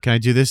Can I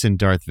do this in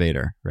Darth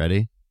Vader?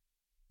 Ready?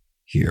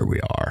 Here we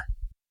are.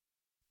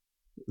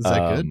 Is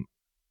that good?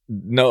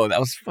 No, that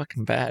was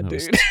fucking bad, That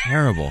was dude.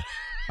 terrible.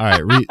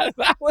 All right,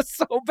 That was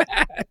so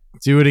bad.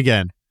 do it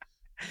again.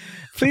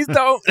 Please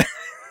don't.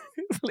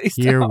 Please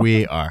Here don't.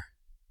 we are.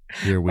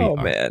 Here we Oh,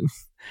 are. man.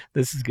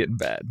 This is getting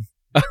bad.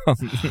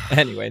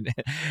 Anyway,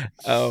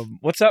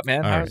 what's up,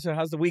 man? All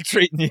How's the week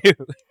treating you?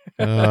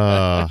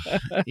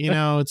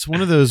 It's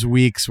one of those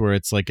weeks where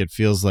it's like it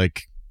feels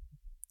like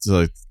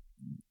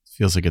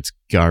it's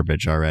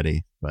garbage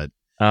already. But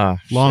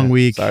long shit.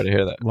 week. Sorry to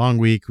hear that. Long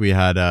week. We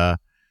had a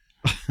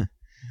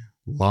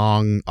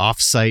long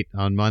offsite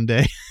on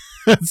Monday.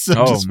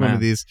 So just one of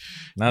these.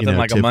 Nothing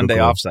like a Monday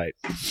offsite.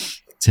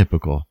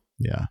 Typical.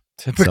 Yeah.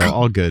 Typical. So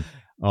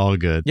all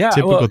good. Yeah.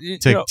 Typical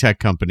tech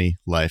company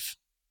life.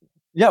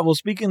 Yeah. Well,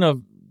 speaking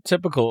of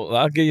typical,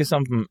 I'll give you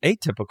something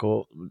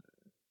atypical.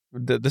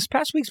 This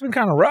past week's been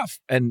kind of rough,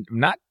 and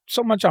not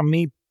so much on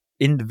me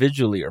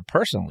individually or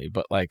personally,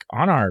 but like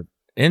on our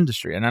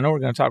industry. And I know we're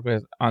going to talk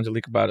with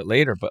Angelique about it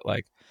later, but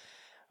like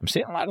I'm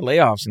seeing a lot of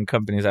layoffs in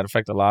companies that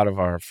affect a lot of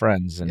our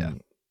friends, and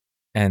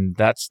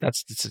it's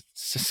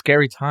a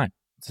scary time.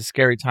 It's a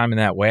scary time in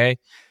that way.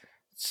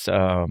 It's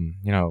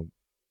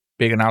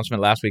big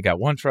announcement last week at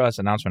OneTrust,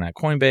 announcement at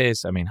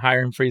Coinbase. I mean,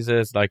 hiring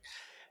freezes, and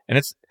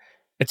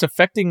it's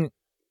affecting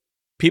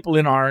people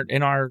in our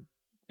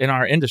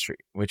industry,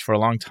 which for a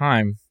long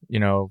time,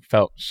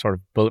 felt sort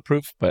of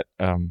bulletproof. But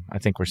I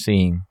think we're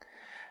seeing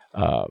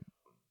a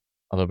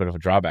little bit of a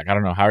drawback. I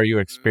don't know. How are you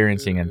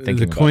experiencing and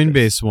thinking the about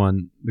Coinbase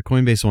one? The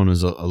Coinbase one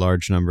was a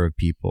large number of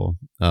people,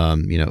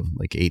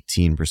 like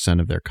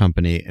 18% of their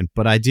company.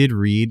 But I did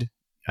read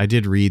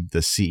the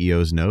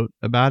CEO's note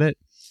about it.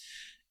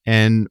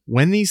 And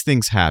when these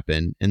things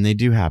happen, and they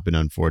do happen,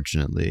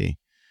 unfortunately,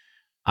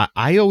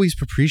 I always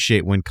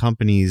appreciate when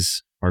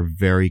companies are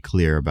very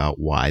clear about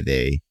why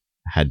they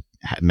had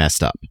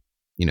messed up,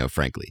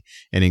 frankly.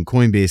 And in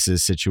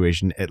Coinbase's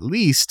situation, at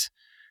least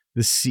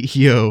the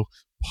CEO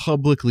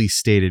publicly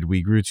stated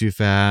we grew too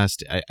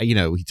fast.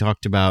 He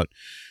talked about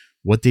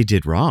what they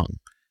did wrong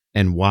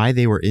and why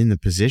they were in the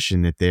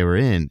position that they were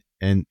in.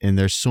 And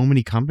there's so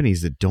many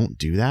companies that don't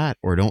do that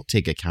or don't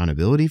take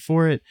accountability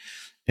for it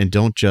and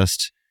don't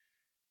just,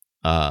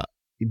 no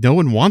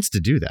one wants to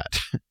do that.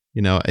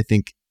 I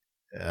think,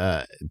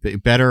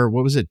 better,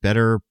 what was it?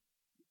 Better.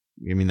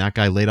 I mean, that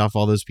guy laid off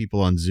all those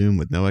people on Zoom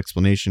with no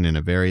explanation in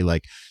a very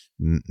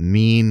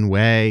mean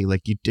way.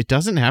 It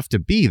doesn't have to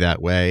be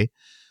that way.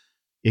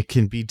 It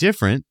can be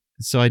different.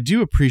 So I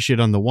do appreciate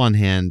on the one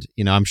hand,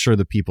 I'm sure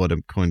the people at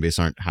Coinbase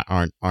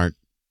aren't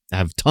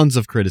have tons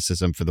of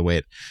criticism for the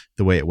way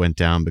it went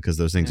down, because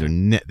those things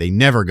they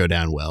never go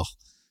down well.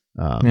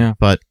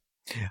 But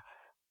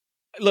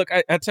look,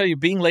 I tell you,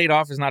 being laid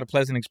off is not a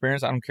pleasant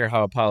experience. I don't care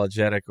how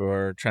apologetic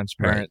or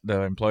transparent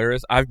the employer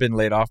is. I've been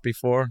laid off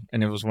before,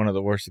 and it was one of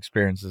the worst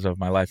experiences of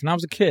my life. And I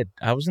was a kid.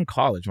 I was in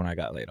college when I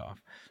got laid off.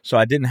 So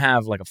I didn't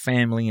have a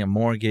family, a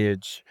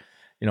mortgage,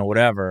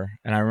 whatever.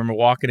 And I remember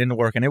walking into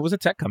work, and it was a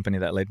tech company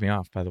that laid me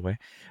off, by the way,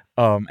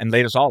 and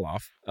laid us all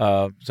off.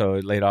 So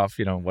it laid off,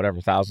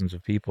 thousands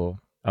of people.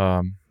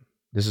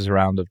 This is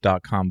around the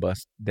 .com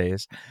bust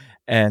days.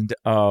 And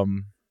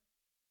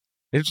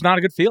it's not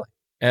a good feeling.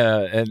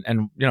 I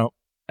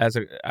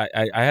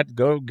had to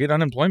go get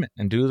unemployment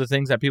and do the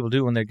things that people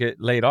do when they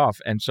get laid off.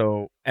 And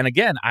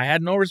again, I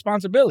had no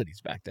responsibilities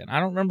back then. I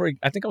don't remember.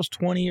 I think I was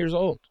 20 years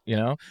old,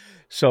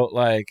 So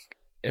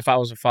if I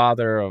was a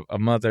father, a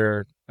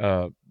mother,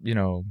 a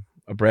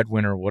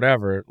breadwinner,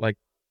 whatever,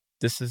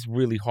 this is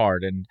really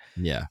hard. And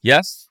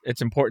yes,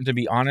 it's important to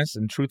be honest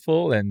and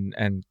truthful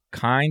and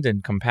kind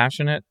and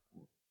compassionate.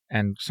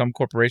 And some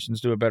corporations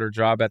do a better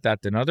job at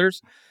that than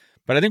others.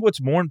 But I think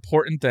what's more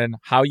important than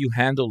how you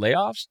handle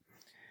layoffs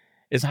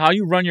is how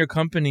you run your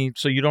company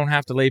so you don't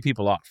have to lay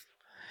people off.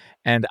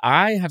 And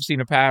I have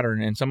seen a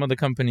pattern in some of the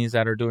companies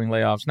that are doing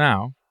layoffs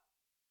now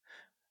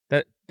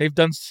that they've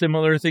done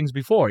similar things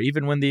before,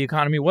 even when the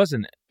economy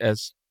wasn't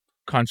as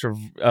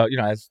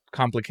as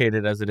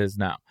complicated as it is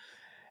now.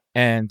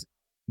 And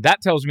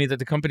that tells me that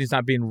the company's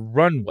not being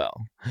run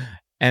well.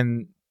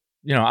 And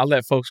I'll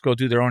let folks go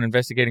do their own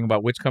investigating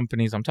about which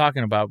companies I'm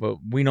talking about, but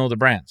we know the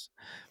brands.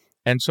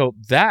 And so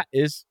that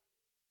is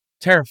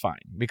terrifying,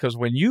 because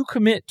when you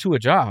commit to a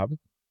job,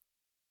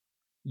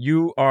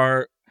 you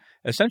are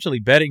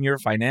essentially betting your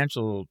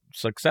financial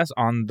success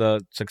on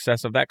the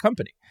success of that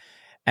company.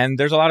 And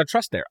there's a lot of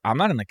trust there. I'm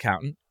not an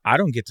accountant. I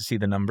don't get to see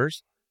the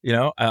numbers,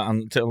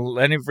 until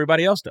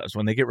everybody else does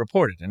when they get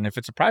reported. And if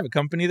it's a private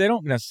company, they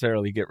don't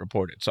necessarily get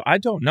reported. So I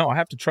don't know. I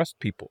have to trust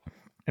people.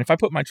 And if I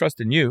put my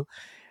trust in you,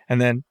 and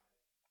then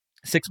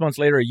 6 months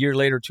later, a year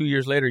later, 2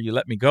 years later, you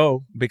let me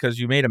go because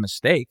you made a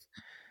mistake,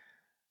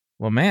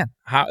 well, man,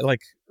 how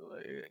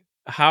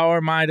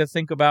am I to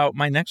think about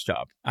my next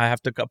job? I have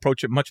to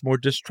approach it much more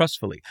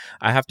distrustfully.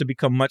 I have to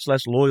become much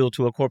less loyal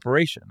to a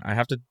corporation. I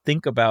have to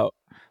think about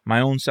my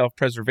own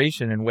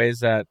self-preservation in ways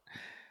that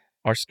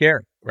are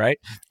scary, right?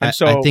 And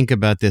I think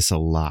about this a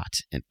lot.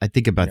 And I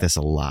think about this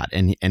a lot.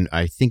 And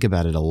I think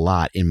about it a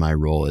lot in my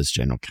role as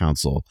general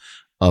counsel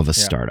of a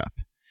startup.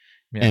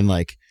 Yeah. And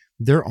like,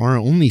 there are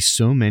only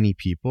so many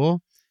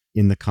people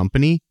in the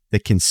company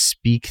that can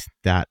speak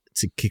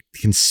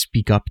can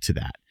speak up to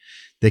that.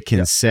 That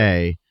can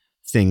say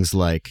things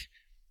like,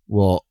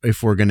 well,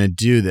 if we're going to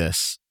do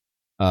this,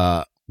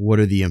 what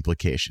are the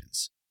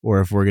implications? Or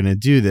if we're going to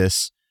do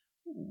this,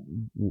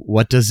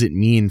 what does it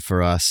mean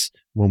for us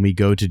when we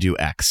go to do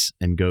X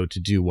and go to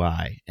do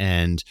Y?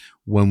 And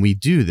when we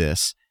do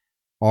this,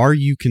 are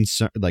you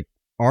concerned? Like,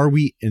 are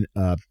we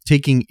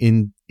taking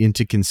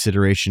into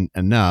consideration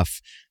enough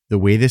the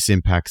way this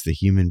impacts the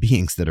human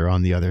beings that are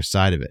on the other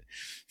side of it?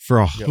 For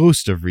a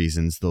host of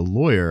reasons, the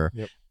lawyer,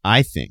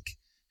 I think,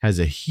 has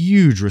a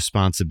huge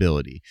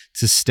responsibility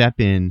to step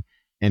in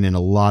and in a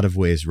lot of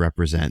ways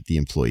represent the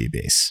employee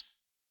base.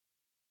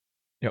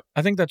 Yep,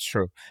 I think that's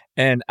true.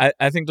 And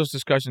I think those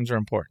discussions are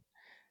important.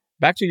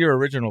 Back to your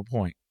original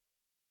point,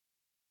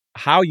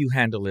 how you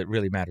handle it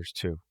really matters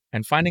too.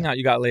 And finding out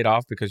you got laid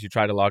off because you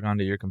try to log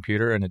onto your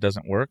computer and it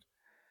doesn't work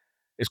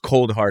is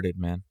cold-hearted,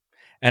 man.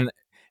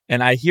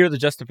 And I hear the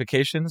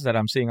justifications that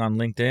I'm seeing on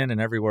LinkedIn and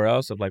everywhere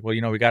else of like, well,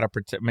 we got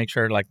to make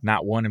sure like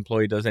not one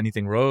employee does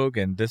anything rogue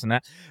and this and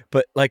that.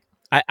 But like,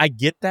 I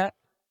get that,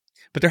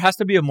 but there has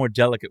to be a more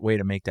delicate way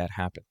to make that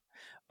happen.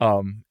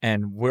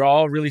 And we're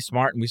all really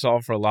smart and we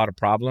solve for a lot of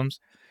problems.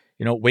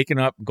 Waking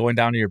up, going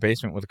down to your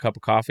basement with a cup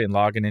of coffee and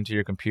logging into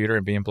your computer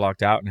and being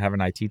blocked out and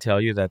having IT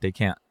tell you that they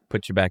can't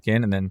put you back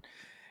in. And then,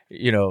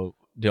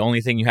 the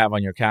only thing you have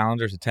on your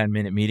calendar is a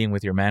 10-minute meeting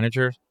with your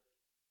manager.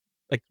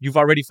 Like, you've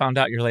already found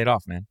out you're laid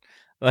off, man.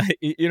 Like,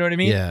 you know what I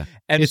mean? Yeah.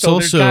 And so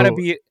there's got to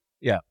be,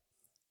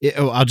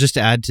 I'll just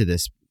add to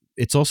this.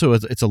 It's also,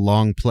 it's a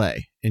long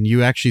play. And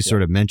you actually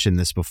sort of mentioned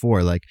this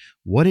before, like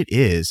what it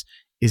is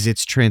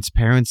it's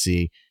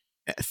transparency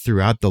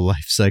throughout the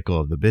life cycle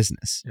of the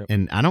business. Yep.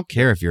 And I don't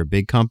care if you're a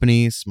big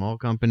company, small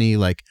company,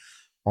 like,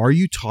 are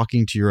you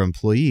talking to your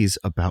employees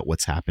about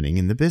what's happening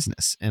in the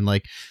business? And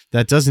like,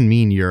 that doesn't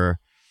mean you're,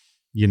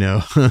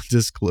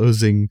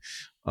 disclosing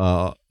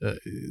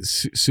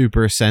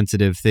super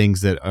sensitive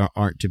things that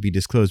aren't to be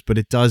disclosed, but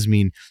it does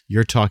mean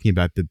you're talking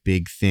about the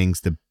big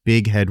things, the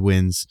big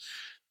headwinds,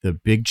 the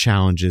big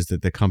challenges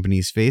that the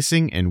company's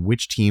facing and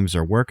which teams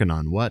are working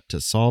on what to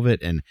solve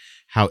it and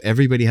how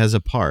everybody has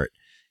a part.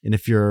 And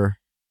if you're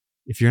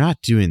not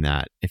doing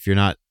that, if you're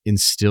not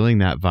instilling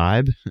that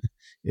vibe,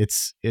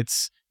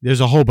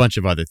 there's a whole bunch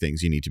of other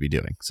things you need to be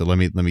doing. So let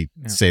me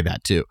say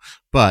that too.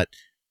 But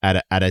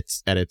at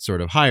its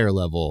sort of higher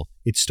level,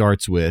 it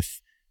starts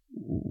with,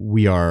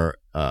 we are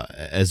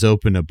as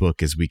open a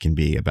book as we can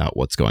be about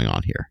what's going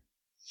on here.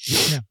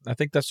 Yeah, I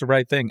think that's the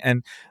right thing.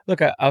 And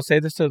look, I'll say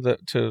this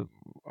to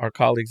our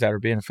colleagues that are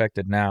being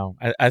affected now.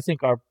 I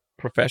think our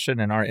profession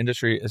and our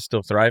industry is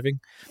still thriving.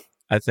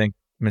 I think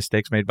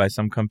mistakes made by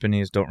some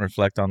companies don't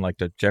reflect on like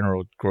the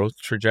general growth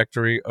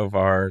trajectory of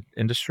our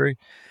industry.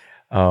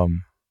 If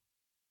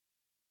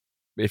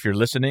you're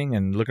listening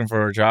and looking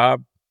for a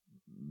job,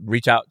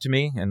 reach out to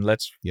me and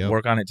let's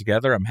work on it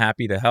together. I'm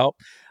happy to help.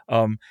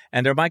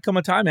 And there might come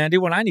a time, Andy,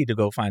 when I need to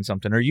go find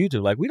something, or you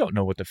do. Like, we don't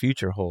know what the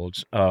future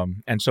holds.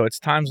 And so it's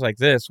times like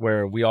this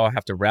where we all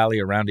have to rally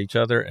around each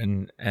other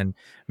and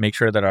make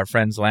sure that our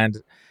friends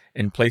land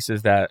in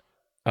places that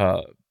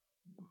are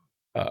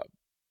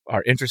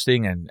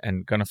interesting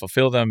and going to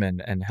fulfill them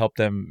and help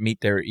them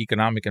meet their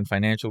economic and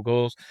financial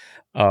goals,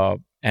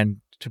 and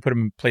to put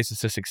them in places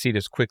to succeed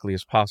as quickly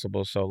as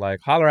possible. So like,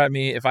 holler at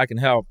me if I can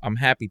help. I'm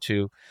happy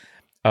to.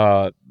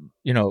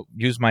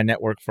 Use my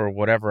network for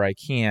whatever I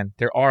can.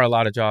 There are a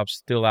lot of jobs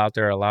still out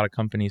there, a lot of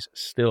companies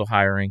still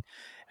hiring.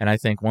 And I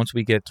think once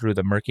we get through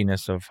the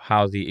murkiness of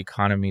how the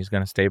economy is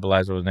going to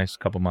stabilize over the next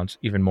couple months,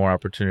 even more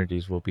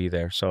opportunities will be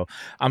there. So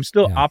I'm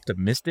still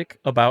optimistic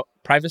about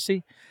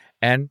privacy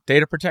and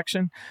data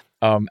protection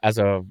as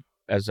a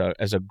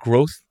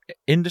growth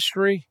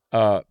industry.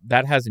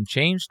 That hasn't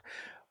changed.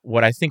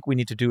 What I think we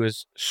need to do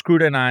is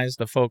scrutinize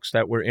the folks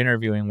that we're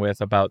interviewing with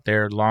about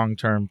their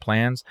long-term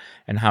plans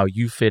and how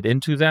you fit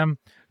into them,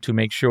 to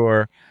make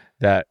sure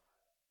that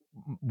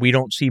we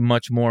don't see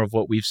much more of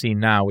what we've seen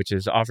now, which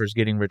is offers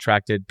getting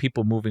retracted,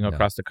 people moving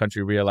across the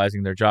country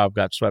realizing their job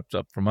got swept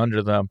up from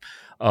under them,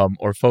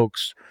 or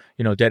folks,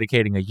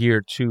 dedicating a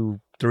year, 2,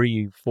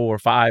 3, 4,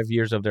 5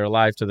 years of their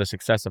life to the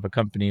success of a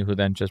company who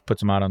then just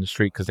puts them out on the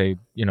street because they,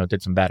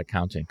 did some bad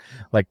accounting.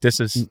 Like, this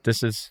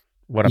is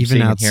what I'm even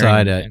seeing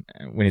outside and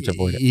we need to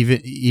avoid it.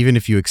 Even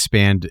if you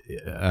expand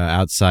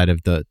outside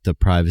of the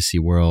privacy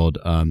world,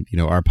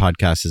 our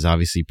podcast is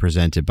obviously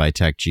presented by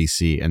Tech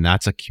GC, and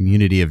that's a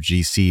community of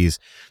GCs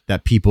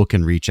that people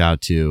can reach out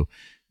to.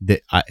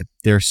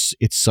 It's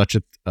such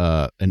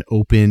an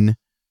open,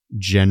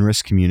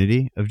 generous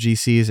community of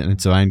GCs, and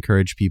so I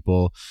encourage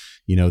people.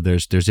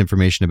 There's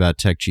information about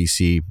Tech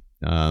GC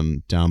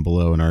down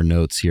below in our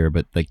notes here,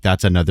 but like,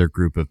 that's another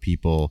group of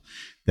people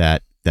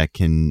that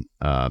can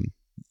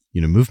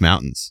move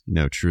mountains,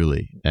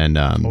 truly. And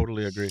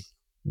totally agree.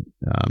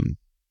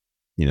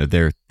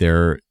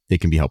 They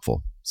can be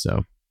helpful.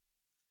 So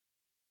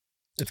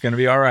it's going to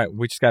be all right.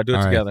 We just got to do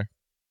it together.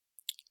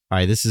 All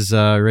right. This is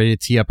ready to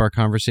tee up our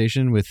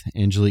conversation with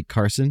Angelique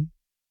Carson.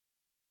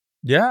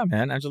 Yeah,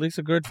 man. Angelique's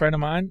a good friend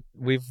of mine.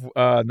 We've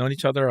known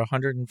each other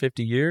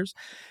 150 years,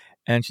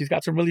 and she's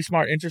got some really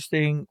smart,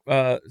 interesting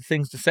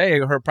things to say.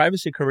 Her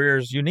privacy career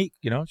is unique.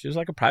 You know, she was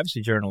like a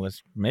privacy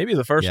journalist, maybe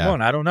the first Yeah.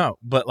 one. I don't know,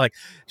 but like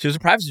she was a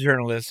privacy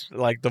journalist,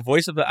 like the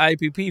voice of the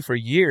IPP for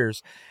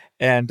years,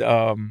 and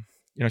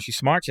you know, she's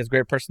smart. She has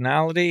great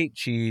personality.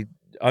 She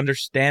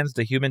understands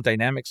the human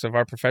dynamics of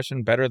our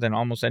profession better than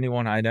almost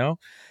anyone I know.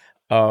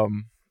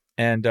 Um,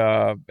 and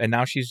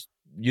now she's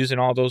using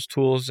all those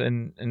tools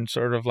in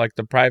sort of like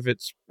the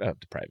private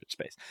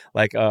space,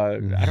 like I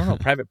don't know,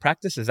 private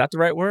practice, is that the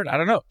right word? I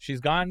don't know. She's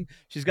gone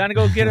to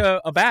go get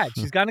a bag.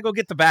 She's gone to go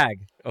get the bag.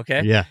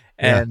 Okay. Yeah.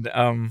 And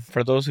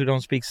for those who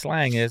don't speak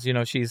slang, is, you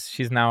know,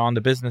 she's now on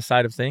the business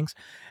side of things,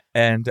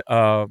 and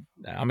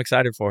I'm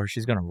excited for her.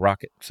 She's gonna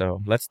rock it.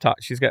 So let's talk.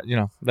 She's got, you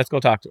know, let's go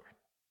talk to her.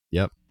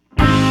 Yep.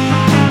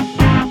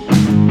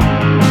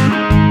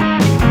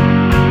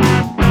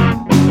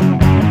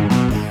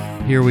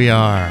 Here we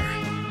are.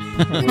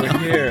 We're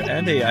here.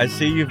 Andy, I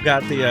see you've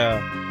got the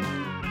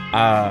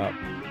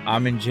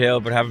I'm in jail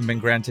but haven't been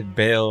granted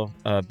bail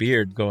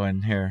beard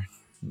going here.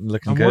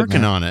 Looking I'm good.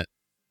 working man. on it.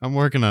 I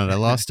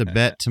lost a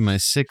bet to my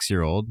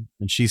 6-year-old,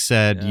 and she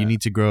said, "You need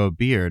to grow a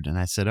beard." And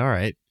I said, "All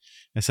right."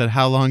 I said,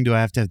 "How long do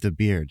I have to have the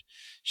beard?"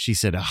 She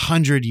said,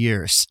 100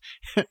 years.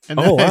 And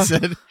then wow. I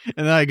said, and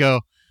then I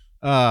go,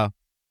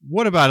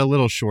 what about a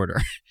little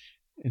shorter?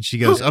 And she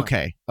goes,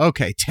 okay,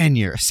 10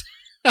 years.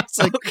 I was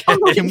like,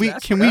 Okay. can we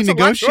That's a lot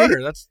negotiate?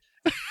 shorter. That's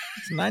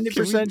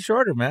 90%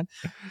 shorter, man.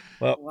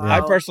 Well, Wow.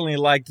 I personally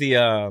like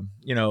the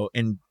you know,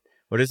 in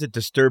what is it,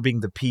 Disturbing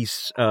the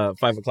Peace 5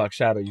 o'clock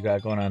shadow you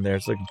got going on there.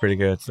 It's looking pretty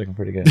good.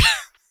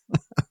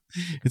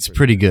 It's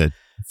pretty good.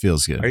 It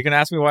feels good. Are you gonna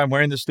ask me why I'm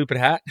wearing this stupid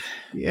hat?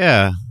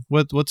 Yeah.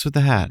 What's with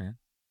the hat?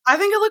 I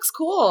think it looks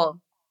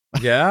cool.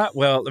 Yeah,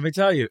 well, let me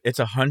tell you, it's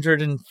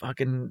 100 and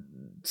fucking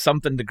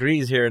something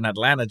degrees here in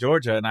Atlanta,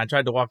 Georgia, and I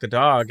tried to walk the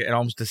dog and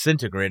almost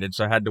disintegrated,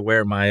 so I had to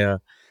wear my I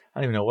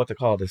don't even know what to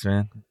call this,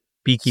 man.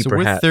 Beekeeper So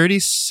we're hat. 30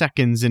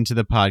 seconds into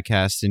the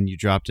podcast and you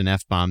dropped an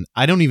F-bomb.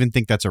 I don't even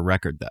think that's a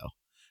record, though.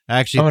 I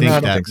actually Oh, no, I think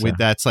don't that think so.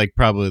 that's like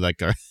probably like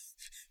a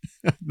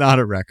not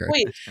a record.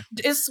 Wait,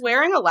 is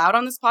swearing allowed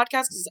on this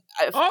podcast? 'Cause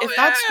if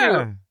that's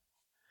true,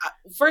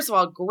 first of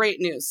all, great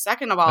news.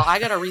 Second of all, I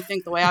got to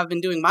rethink the way I've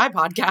been doing my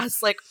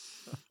podcast. Like,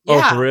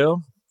 yeah. Oh, for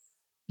real?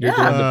 You're Yeah.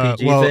 doing the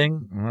PG well,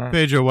 thing? All right.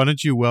 Pedro, why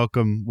don't you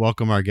welcome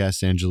our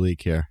guest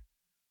Angelique here?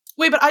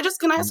 Wait, but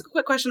can I ask a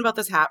quick question about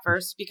this hat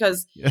first?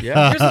 Because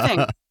Yeah. here's the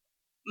thing.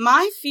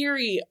 My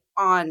theory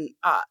on,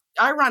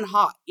 I run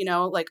hot, you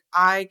know, like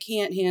I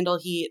can't handle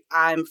heat.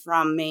 I'm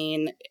from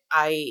Maine.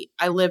 I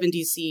live in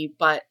DC,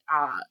 but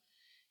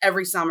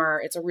every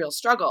summer it's a real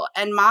struggle.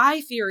 And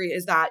my theory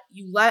is that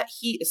you let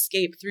heat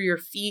escape through your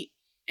feet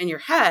and your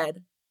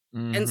head.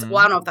 And so, well,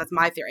 I don't know if that's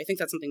my theory. I think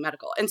that's something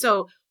medical. And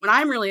so when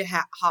I'm really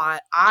hot,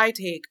 I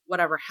take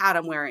whatever hat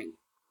I'm wearing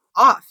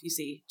off, you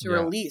see, to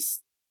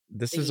release.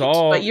 This the is heat.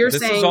 all. But you're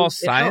this saying is all it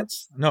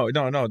science.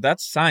 No,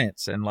 that's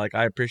science, and like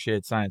I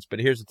appreciate science. But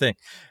here's the thing: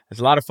 there's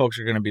a lot of folks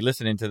who are going to be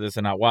listening to this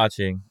and not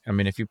watching. I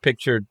mean, if you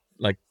pictured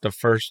like the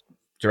first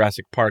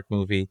Jurassic Park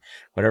movie,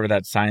 whatever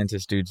that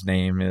scientist dude's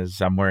name is,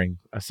 I'm wearing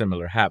a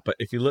similar hat. But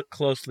if you look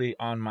closely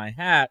on my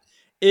hat,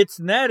 it's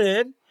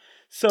netted,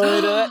 so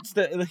it lets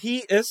the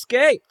heat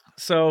escape.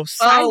 So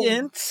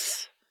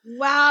science.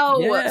 Wow.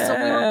 Yeah. So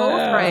we were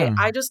both right.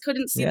 I just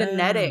couldn't see the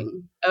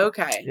netting.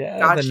 Okay. Yeah,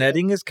 Gotcha. the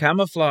netting is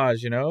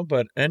camouflage, you know.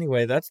 But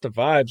anyway, that's the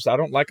vibes. I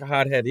don't like a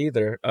hot head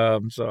either.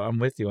 So I'm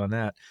with you on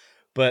that.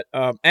 But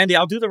Andy,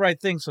 I'll do the right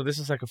thing. So this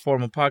is like a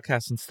formal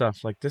podcast and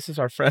stuff. Like this is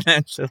our friend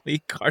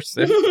Angelique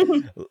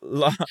Carson,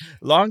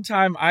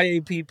 longtime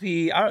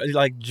IAPP,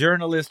 like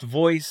journalist,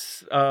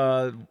 voice,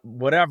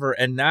 whatever,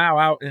 and now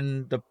out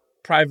in the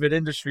private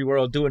industry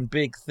world doing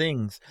big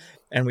things.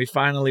 And we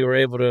finally were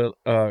able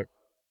to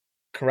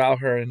corral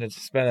her into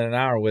spending an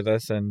hour with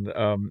us, and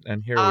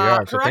here we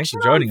are. So thanks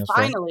for joining us.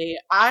 Finally,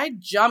 I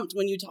jumped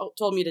when you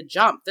told me to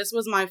jump. This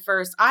was my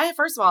first.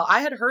 First of all,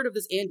 I had heard of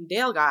this Andy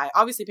Dale guy.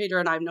 Obviously, Pedro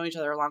and I have known each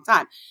other a long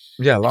time.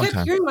 Yeah, a long I kept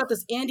time. hearing about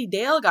this Andy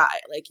Dale guy.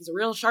 Like he's a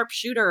real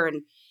sharpshooter,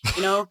 and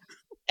you know,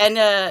 and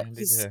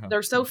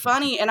they're so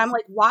funny. And I'm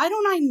like, why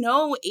don't I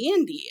know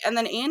Andy? And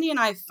then Andy and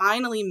I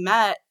finally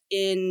met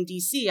in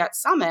DC at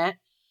Summit.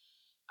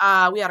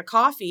 We had a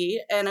coffee,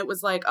 and it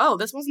was like, oh,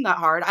 this wasn't that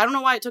hard. I don't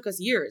know why it took us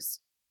years.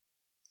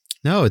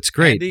 No, it's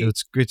great. Andy.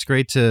 It's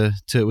great to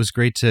it was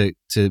great to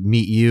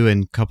meet you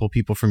and a couple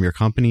people from your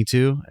company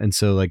too. And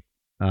so like,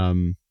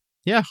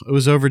 yeah, it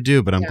was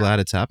overdue, but I'm glad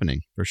it's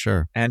happening for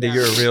sure. Andy,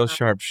 you're a real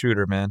sharp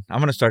shooter, man. I'm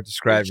gonna start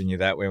describing you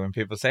that way when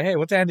people say, "Hey,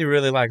 what's Andy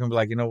really like?" I'm be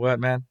like, you know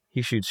what, man?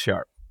 He shoots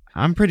sharp.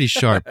 I'm pretty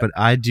sharp, but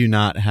I do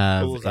not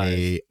have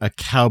Bullseye. a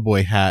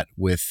cowboy hat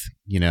with,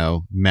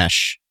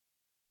 mesh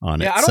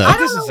on it. Yeah, I don't think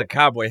this is a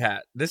cowboy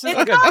hat. This is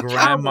like a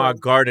grandma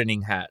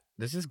gardening hat.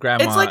 This is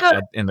grandma It's like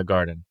in the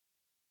garden.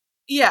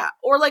 Yeah,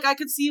 or like I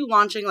could see you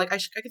launching, like I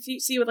could see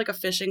you with like a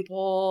fishing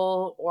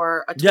pole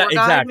or a tour Yeah, guide,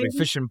 exactly. maybe?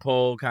 Fishing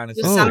pole kind of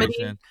Yosemite.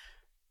 situation.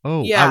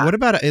 Oh, Yeah. what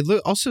about it?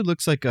 Also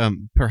looks like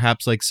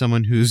perhaps like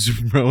someone who's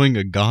rowing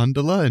a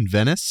gondola in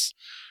Venice.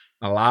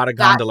 A lot of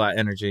gondola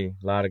energy.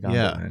 A lot of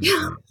gondola energy.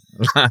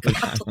 A lot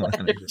of gondola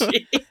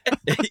energy.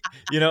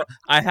 You know,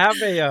 I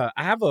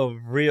have a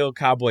real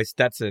cowboy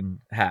Stetson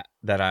hat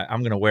that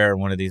I'm gonna wear in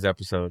one of these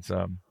episodes.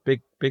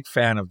 Big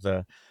fan of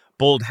the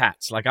bold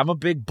hats. Like, I'm a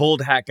big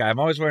bold hat guy. I'm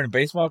always wearing a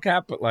baseball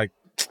cap, but like,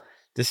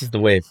 this is the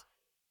wave.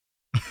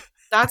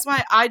 That's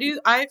why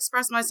I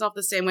express myself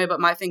the same way, but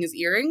my thing is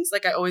earrings.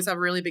 Like, I always have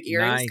really big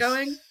earrings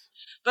going.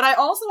 But I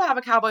also have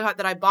a cowboy hat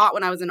that I bought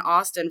when I was in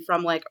Austin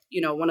from, like, you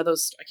know, one of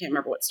those, I can't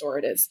remember what store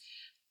it is,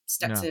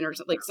 Stetson or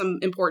something,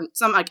 like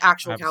some like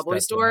actual cowboy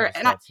store.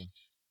 And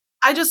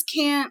I just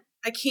can't,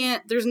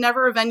 there's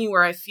never a venue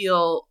where I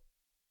feel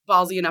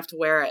ballsy enough to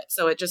wear it.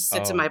 So it just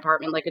sits in my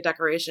apartment like a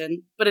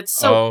decoration, but it's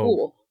so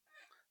cool.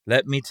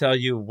 Let me tell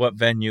you what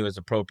venue is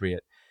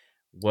appropriate.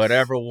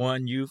 Whatever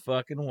one you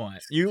fucking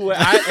want.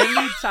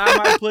 Anytime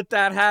I put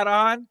that hat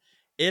on,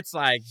 it's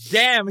like,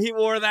 damn, he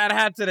wore that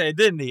hat today,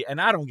 didn't he?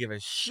 And I don't give a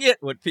shit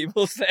what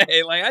people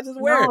say. Like, I just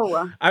wear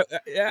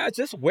it.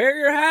 Just wear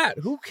your hat.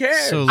 Who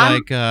cares? So,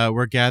 like,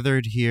 we're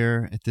gathered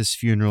here at this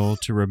funeral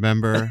to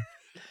remember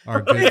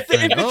our good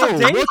friend.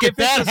 Look at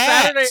that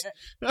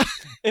hat!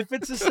 If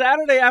it's a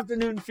Saturday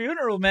afternoon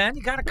funeral, man,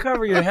 you got to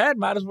cover your head.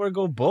 Might as well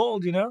go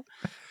bold, you know?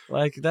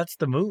 Like, that's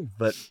the move.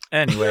 But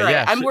anyway,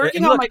 yeah. I'm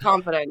working on my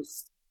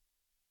confidence.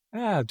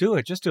 Do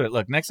it. Just do it.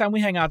 Look, next time we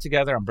hang out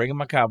together, I'm bringing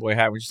my cowboy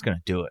hat. We're just going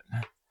to do it.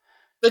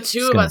 The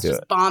two of us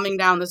just bombing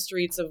down the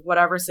streets of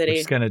whatever city. We're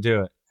just going to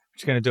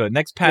do it.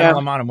 Next panel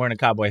I'm on, I'm wearing a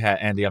cowboy hat,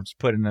 Andy. I'm just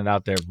putting it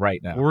out there right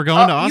now. We're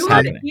going to Austin. You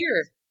heard it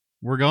here.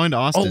 We're going to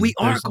Austin. Oh, we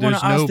are going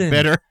to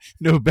Austin.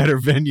 No better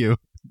venue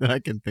that I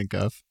can think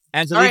of.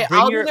 Angelique,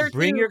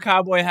 bring your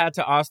cowboy hat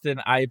to Austin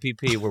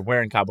IAPP. We're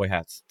wearing cowboy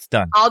hats. It's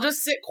done. I'll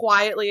just sit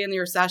quietly in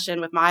your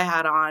session with my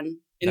hat on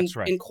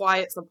in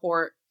quiet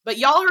support. But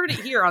y'all heard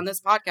it here on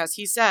this podcast.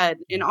 He said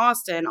in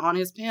Austin on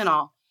his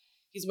panel,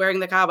 he's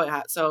wearing the cowboy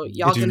hat. So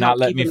y'all do not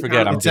let me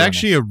forget. It's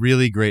actually a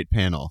really great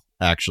panel.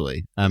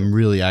 Actually, I'm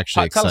really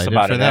excited for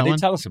that Andy. one.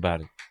 Tell us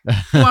about it.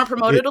 You want to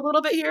promote it a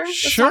little bit here?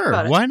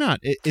 Sure, why not?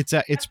 It's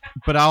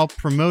but I'll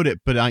promote it.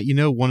 But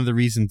one of the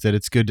reasons that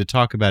it's good to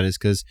talk about is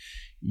because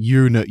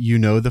you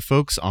know the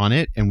folks on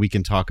it, and we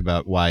can talk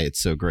about why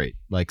it's so great.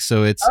 Like,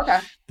 so it's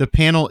the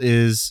panel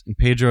is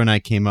Pedro and I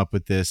came up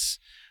with this.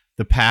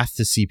 The path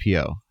to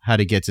CPO, how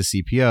to get to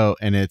CPO,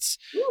 and it's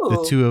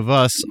the two of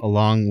us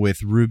along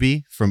with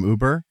Ruby from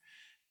Uber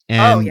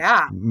and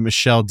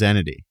Michelle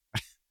Dennedy.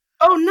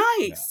 Oh,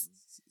 nice!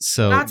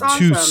 So that's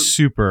awesome. Two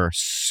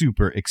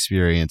super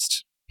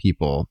experienced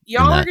people.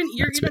 You're gonna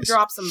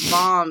drop some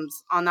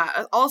bombs on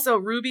that. Also,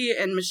 Ruby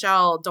and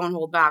Michelle don't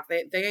hold back.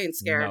 They ain't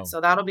scared.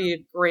 So that'll be a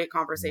great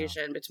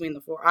conversation between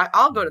the four.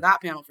 I'll go to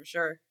that panel for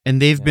sure.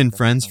 And they've been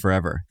friends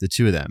forever, the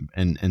two of them,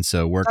 and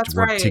so worked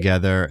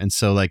together. And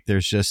so, like,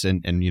 there's just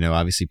and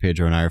obviously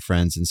Pedro and I are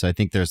friends, and so I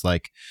think there's,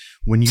 like,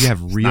 when you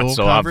have real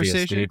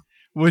conversation.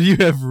 When you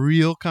have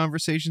real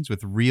conversations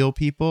with real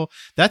people,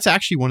 that's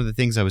actually one of the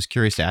things I was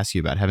curious to ask you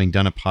about, having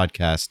done a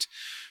podcast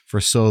for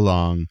so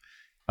long.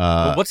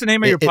 What's the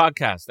name of your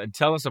podcast? And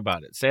tell us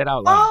about it. Say it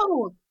out loud.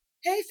 Oh,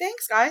 hey,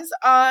 thanks, guys.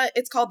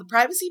 It's called The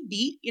Privacy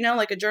Beat,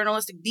 like a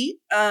journalistic beat.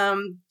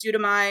 Due to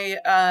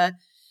my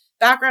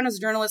background as a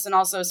journalist and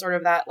also sort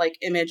of that, like,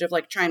 image of,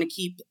 like, trying to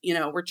keep,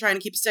 we're trying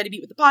to keep a steady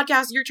beat with the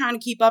podcast. You're trying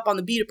to keep up on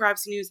the beat of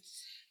privacy news.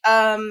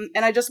 And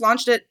I just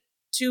launched it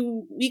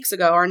 2 weeks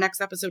ago. Our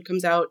next episode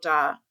comes out,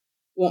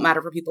 won't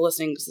matter for people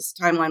listening because this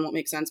timeline won't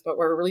make sense, but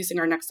we're releasing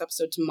our next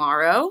episode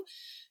tomorrow.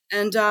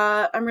 And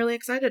I'm really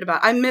excited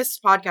about it. I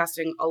missed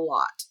podcasting a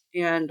lot.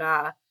 And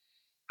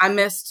I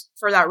missed,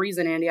 for that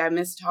reason, Andy, I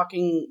missed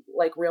talking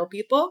like real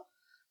people.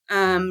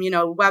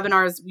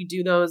 Webinars, we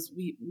do those,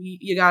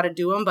 you got to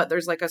do them, but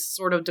there's like a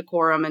sort of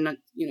decorum and,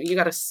 you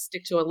got to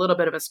stick to a little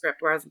bit of a script.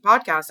 Whereas in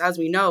podcasts, as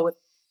we know, with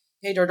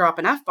Pedro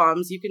dropping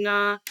F-bombs, you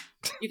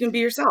can be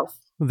yourself.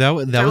 That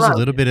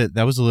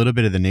was a little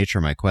bit of the nature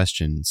of my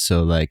question.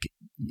 So, like,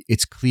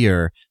 it's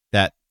clear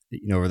that,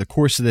 over the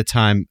course of the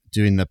time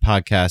doing the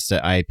podcast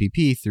at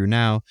IAPP through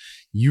now,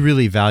 you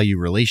really value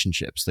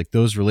relationships, like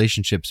those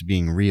relationships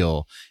being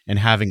real and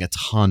having a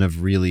ton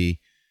of really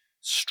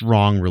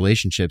strong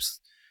relationships.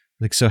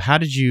 Like, so how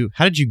did you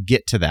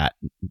get to that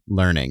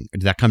learning?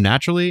 Did that come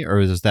naturally, or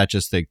is that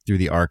just like through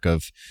the arc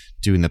of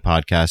doing the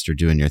podcast or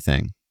doing your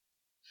thing?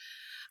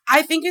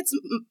 I think it's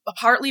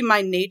partly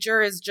my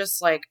nature is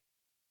just like,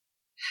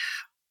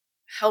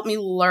 help me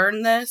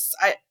learn this.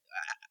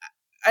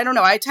 I don't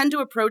know. I tend to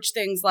approach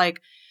things like,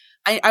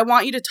 I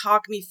want you to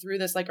talk me through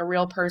this like a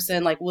real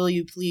person, like, will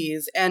you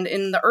please? And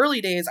in the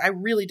early days, I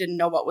really didn't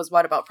know what was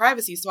what about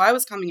privacy. So I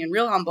was coming in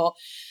real humble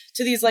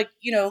to these, like,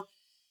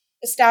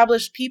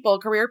 established people,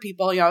 career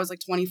people. I was like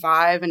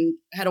 25 and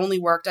had only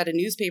worked at a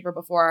newspaper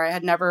before. I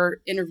had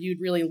never interviewed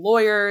really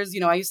lawyers.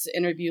 I used to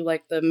interview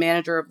like the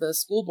manager of the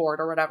school board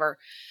or whatever.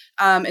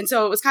 And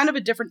so it was kind of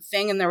a different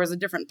thing and there was a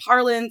different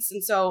parlance.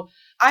 And so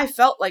I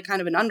felt like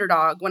kind of an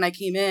underdog when I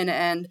came in,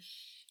 and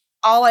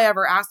all I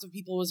ever asked of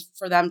people was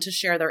for them to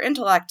share their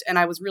intellect. And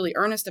I was really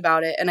earnest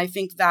about it. And I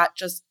think that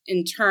just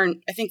in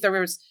turn, I think there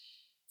was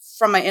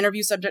from my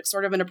interview subject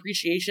sort of an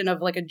appreciation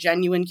of like a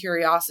genuine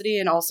curiosity,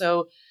 and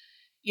also,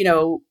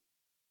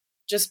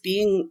 just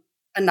being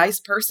a nice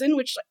person,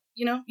 which,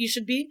 you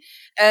should be.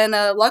 And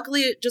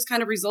luckily it just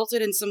kind of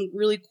resulted in some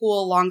really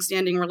cool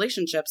long-standing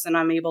relationships, and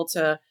I'm able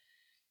to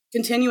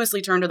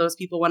continuously turn to those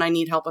people when I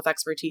need help with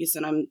expertise,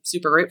 and I'm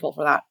super grateful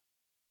for that.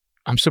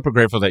 I'm super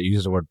grateful that you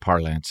used the word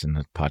parlance in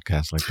the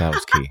podcast. Like, that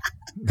was key.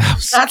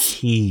 That's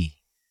key.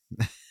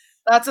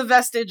 That's a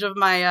vestige of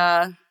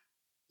my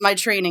my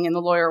training in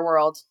the lawyer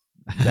world.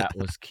 That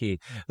was key.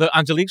 Look,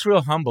 Angelique's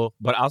real humble,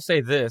 but I'll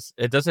say this: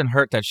 it doesn't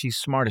hurt that she's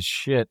smart as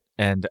shit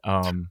and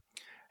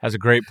has a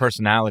great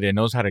personality and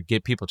knows how to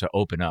get people to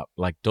open up.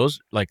 Like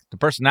the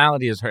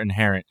personality is her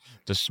inherent,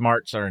 the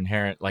smarts are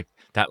inherent. Like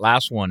that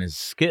last one is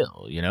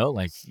skill.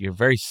 Like you're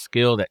very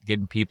skilled at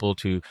getting people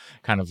to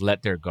kind of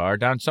let their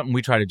guard down. Something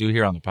we try to do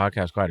here on the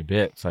podcast quite a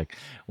bit. It's like,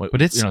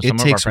 but it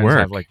takes work.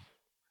 Have like,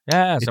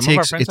 yeah, some of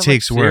our friends have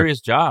like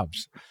serious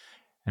jobs,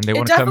 and they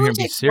want to come here and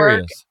be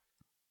serious.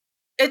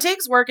 It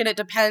takes work, and it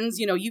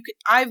depends.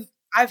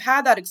 I've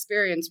had that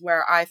experience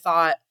where I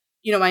thought,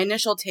 my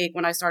initial take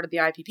when I started the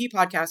IPP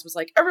podcast was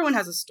like, everyone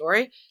has a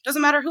story.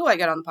 Doesn't matter who I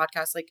get on the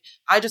podcast. Like,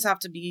 I just have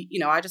to be,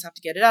 I just have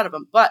to get it out of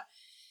them. But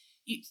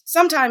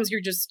sometimes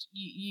you're just,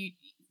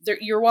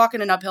 you're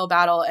walking an uphill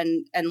battle,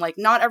 and like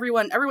not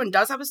everyone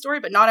does have a story,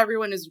 but not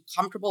everyone is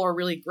comfortable or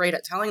really great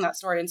at telling that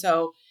story. And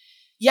so,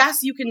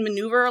 yes, you can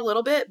maneuver a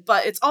little bit,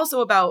 but it's also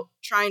about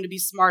trying to be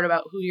smart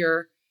about who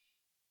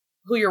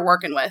you're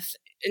working with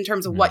in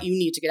terms of what you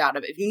need to get out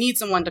of it. If you need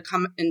someone to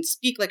come and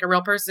speak like a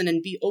real person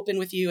and be open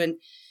with you, and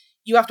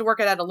you have to work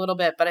at it a little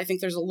bit, but I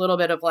think there's a little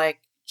bit of like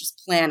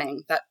just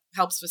planning that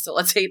helps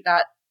facilitate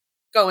that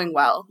going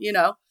well,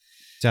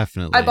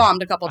 Definitely. I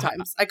bombed a couple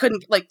times. I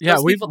couldn't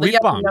we've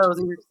bombed.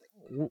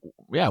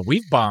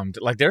 We've bombed.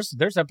 Like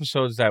there's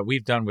episodes that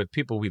we've done with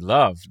people we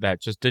love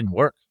that just didn't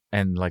work.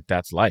 And like,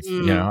 that's life,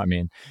 I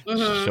mean,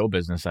 show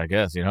business, I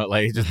guess,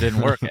 like it just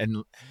didn't work.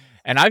 And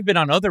I've been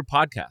on other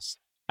podcasts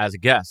as a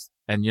guest,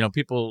 and,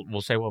 people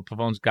will say, well,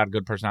 Pavone's got a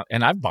good personality,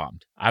 and I've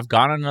bombed. I've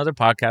gone on another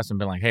podcast and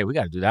been like, hey, we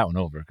got to do that one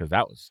over because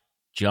that was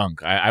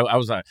junk. I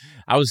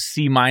was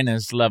C-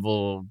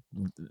 level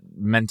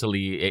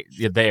mentally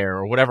there,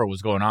 or whatever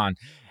was going on.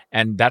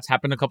 And that's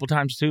happened a couple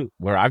times too,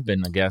 where I've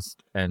been a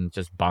guest and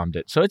just bombed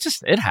it. So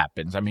it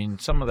happens. I mean,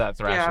 some of that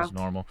thrash is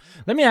normal.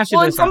 Let me ask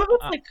you this. Some of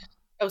it's like,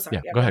 oh,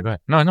 sorry. Yeah, go ahead.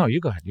 No, you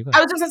go ahead. I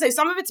was just gonna say,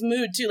 some of it's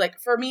mood too. Like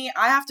for me,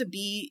 I have to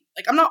be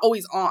like, I'm not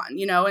always on,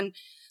 and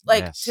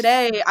like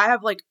today I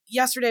have like,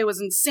 yesterday was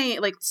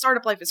insane. Like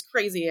startup life is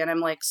crazy, and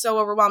I'm like so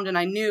overwhelmed, and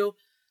I knew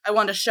I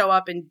wanted to show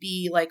up and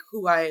be like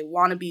who I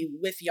want to be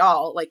with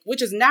y'all, like,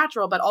 which is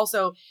natural, but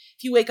also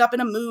if you wake up in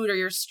a mood or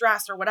you're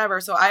stressed or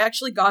whatever. So I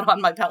actually got on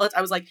my Peloton.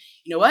 I was like,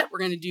 you know what? We're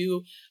going to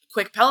do a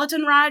quick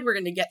Peloton ride. We're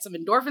going to get some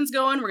endorphins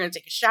going. We're going to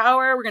take a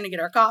shower. We're going to get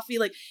our coffee.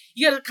 Like,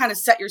 you got to kind of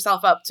set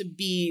yourself up to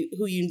be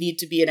who you need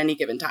to be at any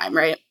given time,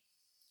 right?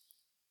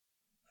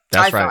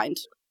 That's right. I find.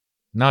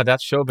 No,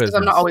 that's show business.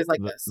 I'm not always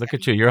like this. Look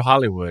at you. You're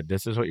Hollywood.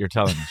 This is what you're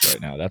telling us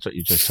right now. That's what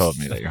you just told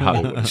me, that you're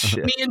Hollywood.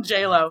 Shit. Me and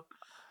J-Lo.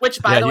 Which,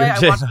 by the way, I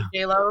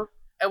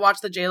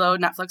watched the J-Lo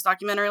Netflix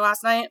documentary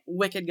last night.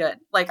 Wicked good.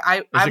 Like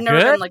I've never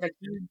been like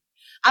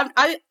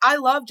I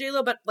love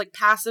J-Lo, but like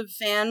passive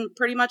fan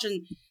pretty much.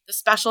 And the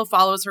special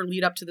follows her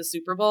lead up to the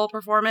Super Bowl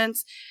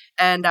performance,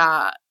 and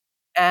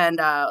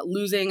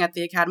losing at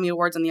the Academy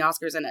Awards and the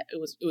Oscars, and it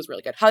was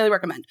really good. Highly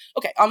recommend.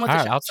 Okay, on with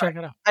the show. I'll check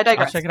it out. I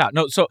digress. I'll check it out.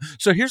 No, so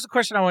here's the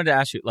question I wanted to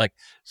ask you. Like,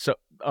 so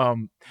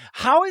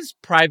how is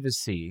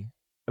privacy?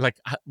 Like,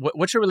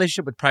 what's your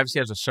relationship with privacy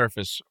as a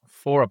surface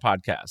for a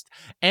podcast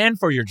and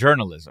for your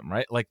journalism,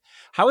 right? Like,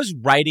 how is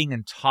writing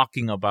and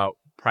talking about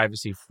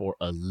privacy for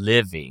a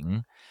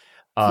living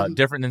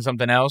different than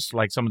something else,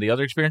 like some of the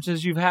other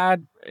experiences you've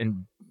had,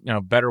 and,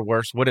 better,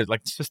 worse? What is,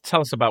 like, just tell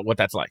us about what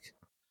that's like.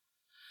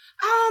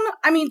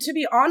 I mean, to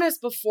be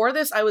honest, before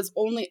this, I was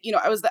only,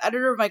 I was the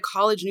editor of my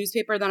college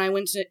newspaper. Then I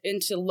went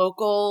into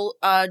local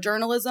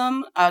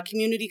journalism,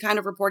 community kind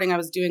of reporting. I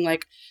was doing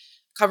like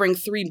covering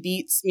 3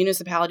 beats,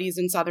 municipalities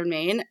in Southern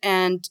Maine.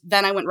 And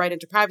then I went right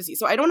into privacy.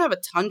 So I don't have a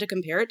ton to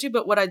compare it to,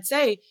 but what I'd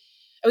say,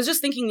 I was just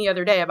thinking the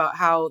other day about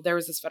how there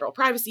was this federal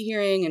privacy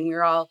hearing and we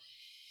were all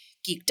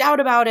geeked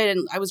out about it.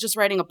 And I was just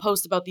writing a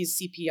post about these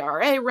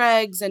CPRA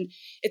regs. And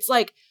it's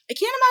like, I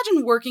can't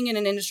imagine working in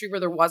an industry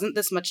where there wasn't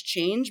this much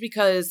change,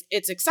 because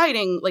it's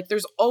exciting. Like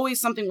there's always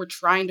something we're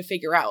trying to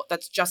figure out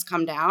that's just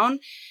come down.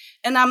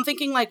 And I'm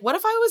thinking like, what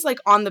if I was like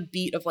on the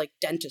beat of like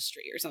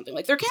dentistry or something?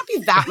 Like there can't be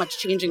that much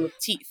changing with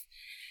teeth.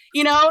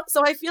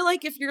 So I feel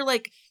like if you're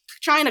like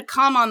trying to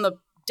come on the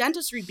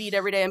dentistry beat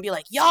every day and be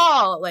like,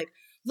 y'all, like,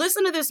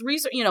 listen to this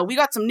research, we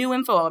got some new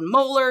info on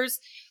molars.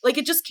 Like,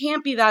 it just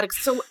can't be that.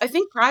 So I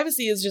think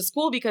privacy is just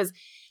cool because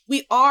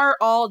we are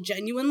all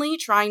genuinely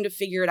trying to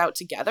figure it out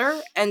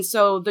together. And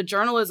so the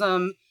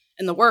journalism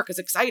and the work is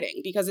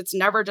exciting because it's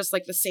never just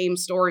like the same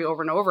story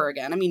over and over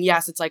again. I mean,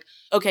 yes, it's like,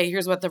 okay,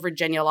 here's what the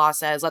Virginia law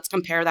says. Let's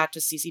compare that to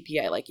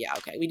CCPA. Like, yeah,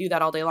 okay, we do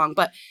that all day long.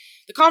 But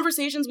the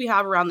conversations we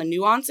have around the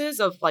nuances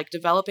of like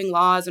developing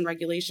laws and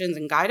regulations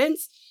and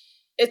guidance,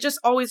 it just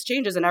always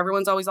changes and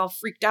everyone's always all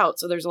freaked out.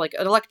 So there's like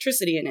an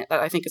electricity in it that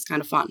I think is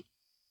kind of fun.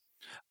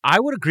 I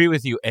would agree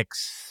with you,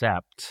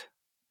 except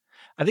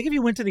I think if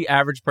you went to the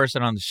average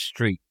person on the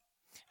street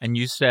and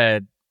you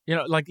said, you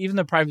know, like even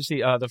the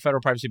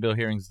federal privacy bill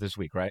hearings this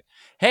week, right?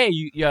 Hey,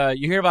 you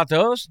hear about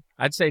those?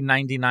 I'd say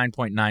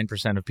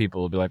 99.9% of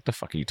people will be like, the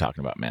fuck are you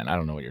talking about, man? I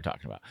don't know what you're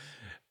talking about.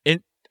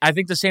 I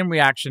think the same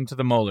reaction to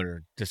the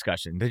Mueller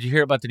discussion. Did you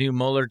hear about the new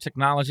Mueller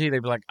technology?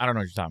 They'd be like, I don't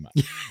know what you're talking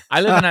about. I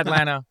live in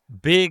Atlanta,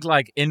 big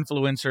like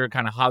influencer,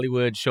 kind of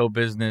Hollywood, show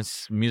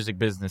business, music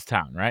business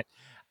town, right?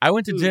 I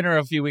went to dinner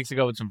a few weeks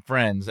ago with some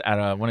friends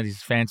at one of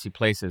these fancy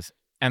places,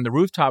 and the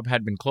rooftop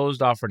had been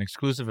closed off for an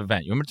exclusive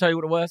event. You want me to tell you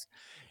what it was?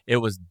 It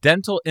was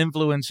dental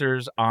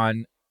influencers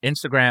on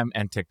Instagram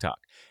and TikTok.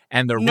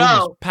 And the room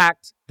was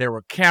packed. There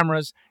were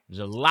cameras. There's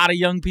a lot of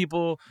young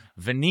people,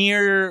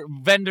 veneer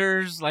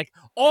vendors, like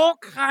all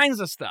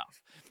kinds of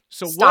stuff.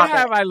 So what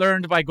have I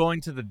learned by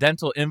going to the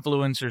Dental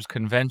Influencers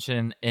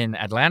Convention in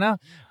Atlanta?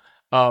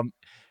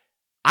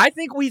 I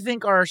think we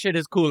think our shit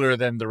is cooler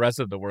than the rest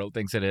of the world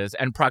thinks it is,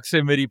 and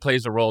proximity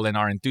plays a role in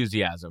our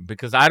enthusiasm,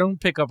 because I don't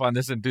pick up on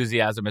this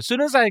enthusiasm. As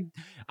soon as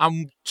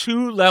I'm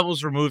 2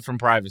 levels removed from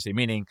privacy,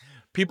 meaning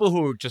people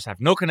who just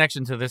have no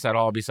connection to this at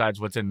all besides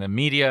what's in the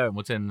media and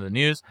what's in the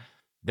news,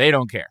 they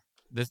don't care.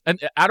 And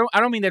I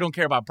don't mean they don't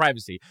care about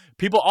privacy.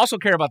 People also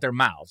care about their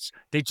mouths.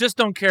 They just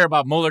don't care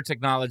about Mueller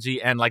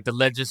technology and like the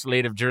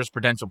legislative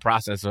jurisprudential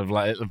process of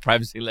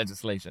privacy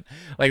legislation.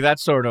 Like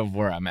that's sort of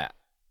where I'm at.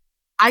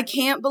 I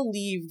can't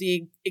believe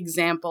the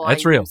example.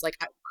 That's real. Like,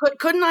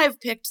 couldn't I have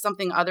picked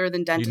something other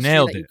than dentistry? You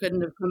nailed that it. You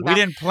couldn't have come back?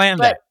 We didn't plan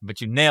that, but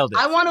you nailed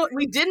it.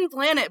 We didn't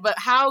plan it, but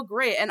how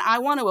great! And I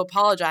want to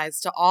apologize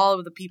to all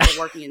of the people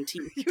working in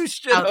teeth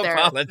out there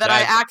that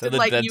I acted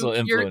like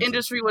your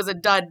industry was a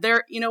dud.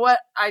 There, you know what?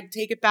 I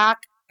take it back.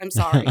 I'm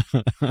sorry,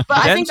 but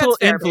I think that's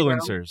fair,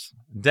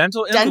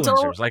 dental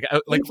influencers, like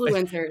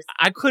influencers.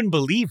 I couldn't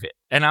believe it,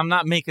 and I'm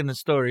not making the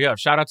story up.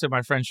 Shout out to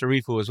my friend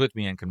Sharif who was with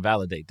me and can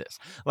validate this.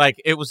 Like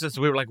it was just,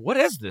 we were like, "What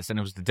is this?" And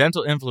it was the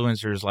dental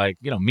influencers, like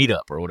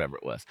meetup or whatever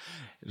it was.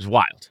 It was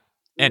wild.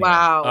 Anyway,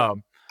 wow.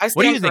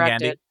 What do you think,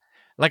 Andy?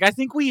 Like, I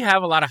think we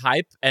have a lot of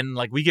hype, and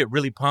like we get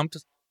really pumped,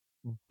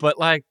 but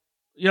like.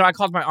 I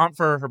called my aunt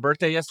for her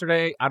birthday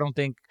yesterday. I don't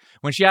think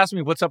when she asked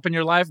me what's up in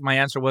your life, my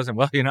answer wasn't,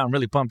 well, I'm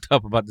really pumped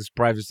up about this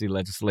privacy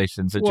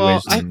legislation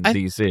situation in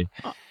D.C.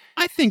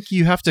 I think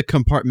you have to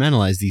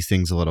compartmentalize these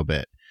things a little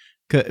bit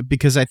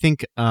because I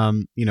think,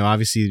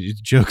 obviously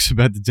jokes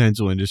about the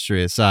dental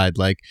industry aside,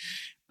 like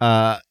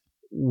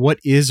what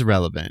is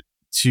relevant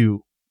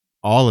to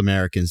all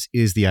Americans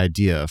is the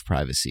idea of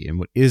privacy. And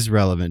what is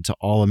relevant to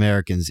all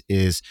Americans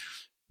is,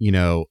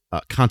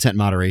 content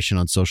moderation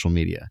on social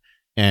media.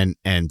 And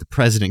the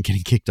president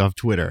getting kicked off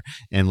Twitter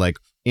and like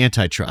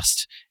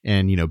antitrust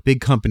and big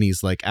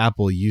companies like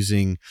Apple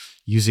using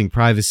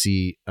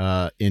privacy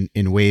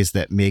in ways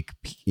that make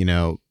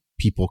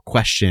people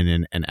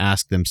question and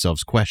ask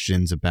themselves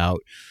questions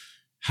about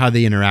how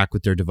they interact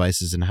with their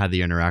devices and how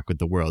they interact with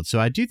the world. So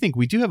I do think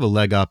we do have a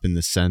leg up in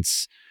the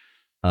sense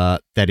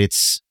that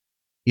it's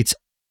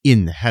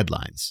in the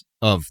headlines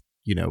of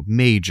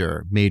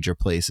major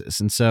places,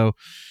 and so.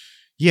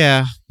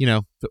 Yeah,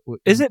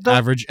 is it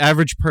the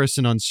average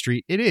person on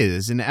street? It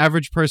is an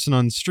average person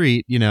on the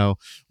street.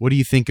 What do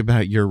you think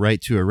about your right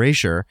to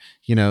erasure?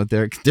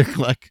 They're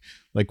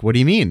like, what do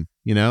you mean?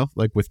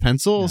 Like with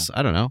pencils? Yeah.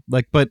 I don't know.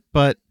 Like, but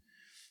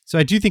so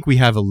I do think we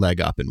have a leg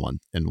up in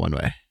one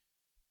way.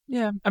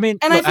 Yeah, I mean,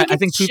 and I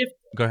think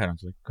go ahead,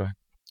 Anjali. Go ahead.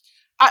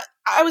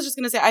 I was just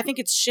gonna say, I think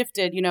it's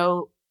shifted.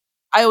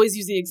 I always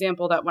use the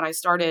example that when I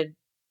started,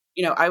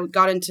 I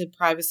got into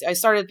privacy. I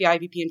started at the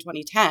IPP in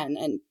 2010,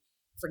 and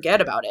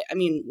forget about it. I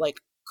mean, like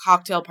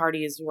cocktail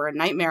parties were a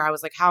nightmare. I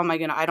was like, how am I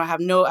I don't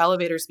have no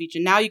elevator speech.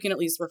 And now you can at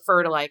least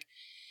refer to like,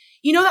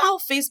 that whole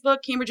Facebook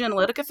Cambridge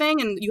Analytica thing.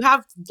 And you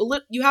have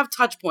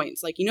touch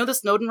points, like, the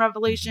Snowden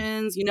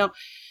revelations, you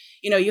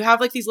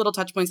have like these little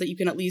touch points that you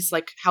can at least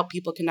like help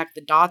people connect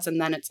the dots. And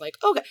then it's like,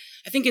 okay,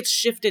 I think it's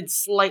shifted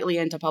slightly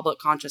into public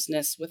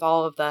consciousness with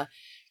all of the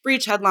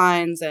breach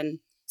headlines and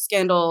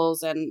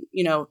scandals and,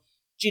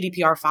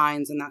 GDPR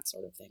fines and that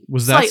sort of thing.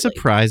 Was that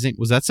surprising?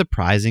 Was that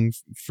surprising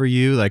for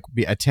you? Like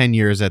at 10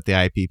 years at the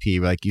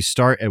IPP, like you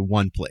start at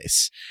one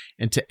place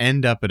and to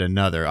end up at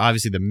another.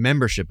 Obviously, the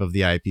membership of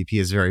the IPP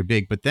is very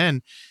big, but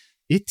then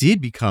it did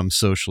become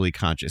socially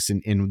conscious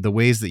in the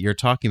ways that you're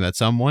talking about.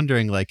 So I'm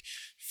wondering, like,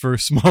 for a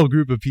small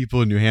group of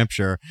people in New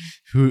Hampshire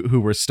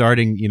who were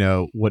starting,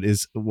 what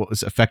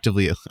was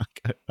effectively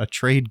a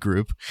trade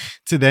group,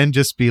 to then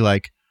just be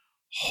like,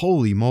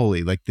 holy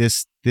moly, like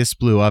this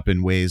blew up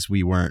in ways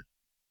we weren't.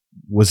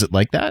 Was it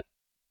like that?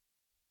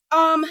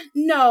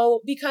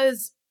 No,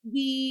 because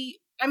we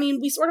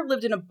sort of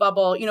lived in a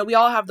bubble. We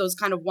all have those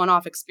kind of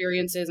one-off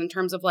experiences in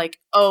terms of like,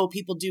 oh,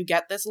 people do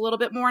get this a little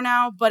bit more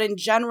now. But in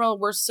general,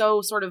 we're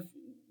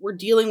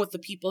dealing with the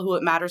people who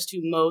it matters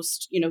to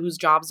most, whose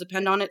jobs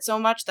depend on it so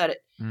much that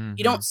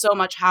you don't so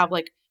much have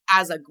like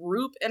as a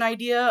group an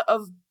idea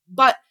of.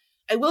 But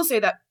I will say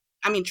that,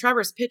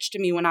 Trevor's pitch to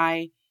me when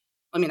I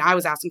I mean, I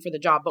was asking for the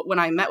job, but when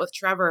I met with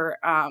Trevor,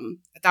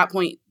 at that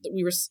point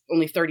we were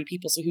only 30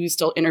 people. So he was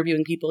still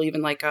interviewing people,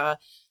 even like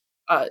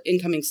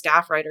incoming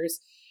staff writers.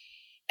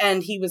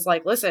 And he was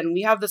like, listen,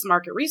 we have this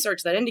market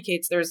research that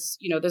indicates there's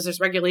this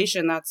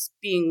regulation that's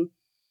being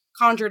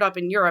conjured up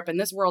in Europe and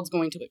this world's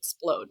going to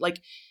explode. Like,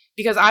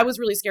 because I was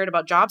really scared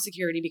about job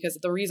security, because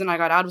the reason I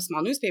got out of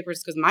small newspapers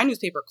is because my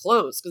newspaper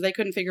closed because they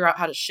couldn't figure out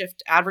how to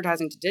shift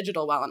advertising to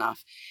digital well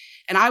enough.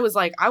 And I was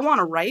like, I want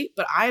to write,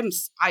 but I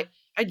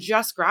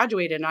just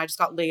graduated and I just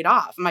got laid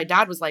off. And my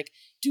dad was like,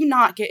 do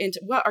not get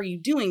into, what are you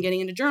doing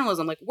getting into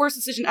journalism? Like, worst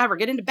decision ever,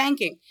 get into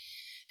banking.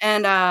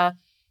 And, I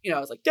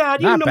was like,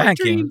 Dad, you know my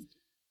dreams.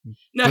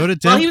 No, go to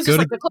dental. He was just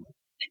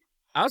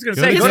I was going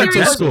to say, go to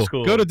dental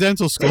school. Go to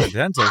dental school.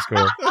 Dental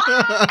school.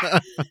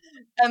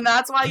 And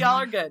that's why y'all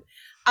are good.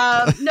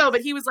 No,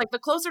 but he was like, the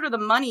closer to the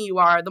money you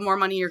are, the more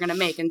money you're going to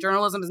make. And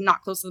journalism is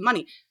not close to the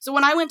money. So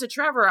when I went to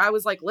Trevor, I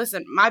was like,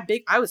 listen, I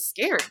was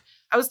scared.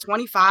 I was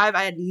 25.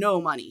 I had no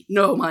money.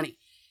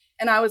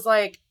 And I was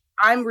like,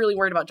 I'm really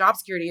worried about job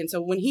security. And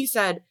so when he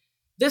said,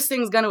 this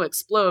thing's going to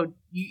explode,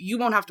 you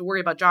won't have to worry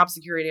about job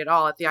security at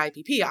all at the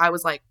IPP, I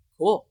was like,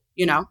 cool,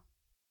 Yeah.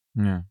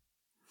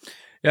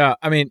 Yeah.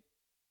 I mean,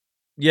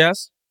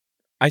 yes,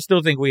 I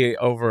still think the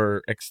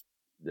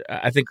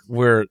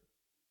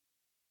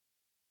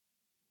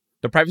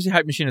privacy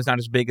hype machine is not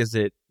as big as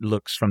it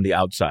looks from the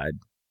outside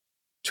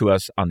to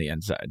us on the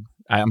inside.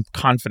 I am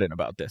confident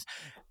about this.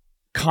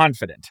 I'm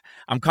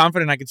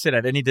confident I could sit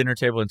at any dinner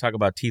table and talk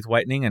about teeth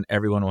whitening and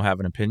everyone will have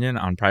an opinion.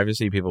 On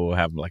privacy, people will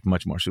have like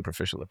much more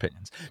superficial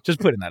opinions.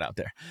 Just putting that out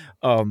there.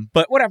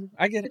 But whatever,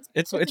 I get it.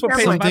 It's what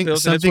pays my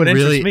bills and it's what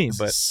interests me.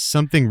 But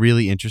something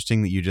really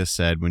interesting that you just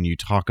said when you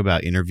talk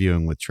about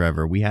interviewing with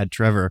Trevor. We had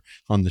Trevor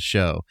on the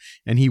show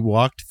and he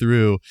walked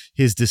through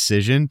his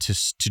decision to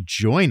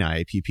join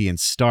IAPP and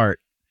start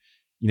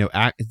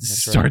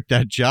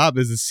that job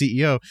as a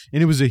CEO.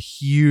 And it was a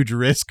huge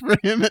risk for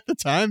him at the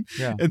time.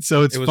 Yeah. And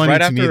so it's funny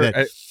to me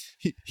that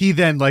he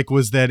then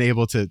was then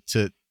able to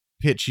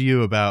pitch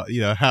you about,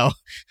 how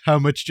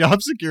much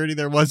job security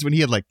there was when he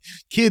had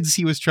kids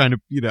he was trying to,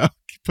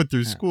 put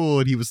through school.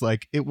 And he was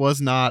like, it was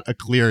not a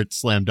clear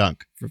slam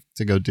dunk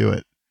to go do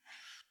it.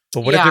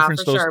 But what a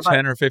difference those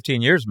 10 or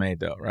 15 years made,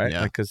 though, right?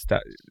 Yeah. Because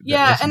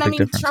and I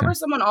mean, Trevor's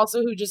someone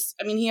also who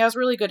he has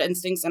really good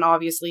instincts, and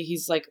obviously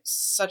he's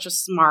such a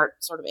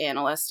smart sort of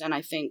analyst, and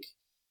I think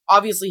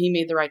obviously he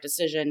made the right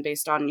decision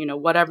based on,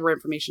 whatever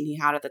information he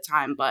had at the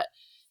time. But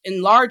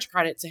in large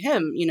credit to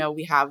him,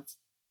 we have,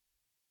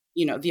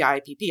 the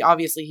IAPP.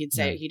 Obviously he'd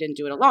say he didn't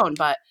do it alone,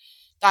 but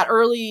that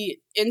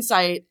early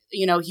insight,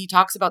 he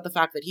talks about the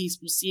fact that he's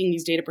seeing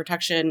these data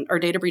protection or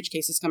data breach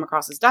cases come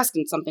across his desk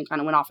and something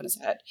kind of went off in his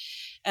head.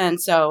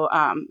 And so,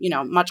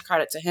 much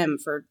credit to him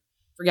for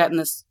getting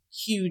this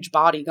huge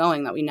body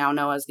going that we now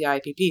know as the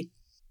IAPP.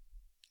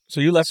 So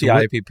you left the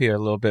IAPP a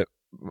little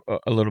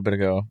bit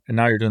ago, and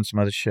now you're doing some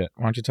other shit.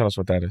 Why don't you tell us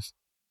what that is?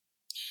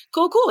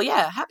 Cool.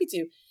 Yeah, happy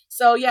to.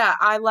 So yeah,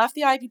 I left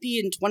the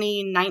IAPP in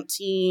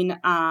 2019,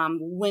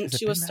 went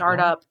to a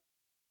startup.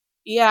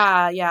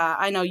 Yeah,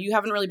 I know you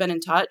haven't really been in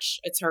touch.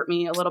 It's hurt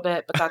me a little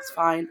bit, but that's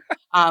fine.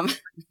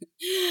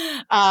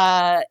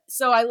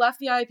 So I left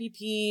the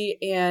IAPP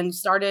and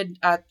started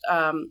at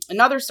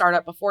another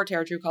startup before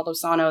TerraTrue called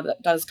Osano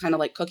that does kind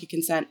of cookie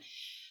consent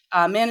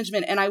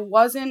management. And I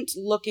wasn't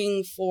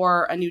looking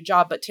for a new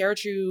job, but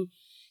TerraTrue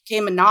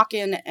came a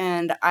knocking,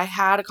 and I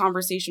had a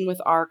conversation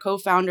with our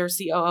co-founder,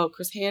 COO,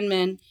 Chris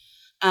Handman,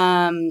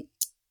 and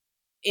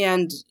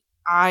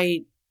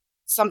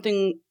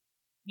something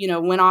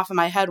went off in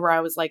my head where I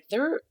was like,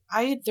 there's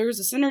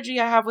a synergy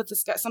I have with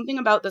this guy, something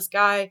about this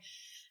guy.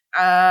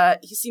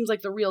 He seems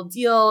like the real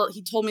deal.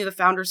 He told me the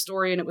founder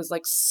story and it was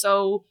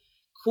so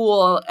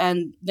cool,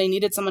 and they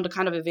needed someone to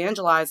kind of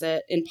evangelize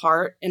it in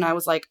part. And I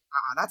was like,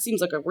 that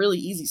seems like a really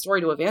easy story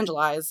to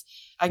evangelize.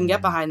 I can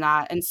get behind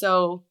that. And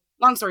so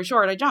long story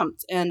short, I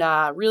jumped, and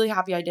really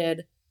happy I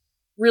did.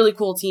 Really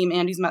cool team.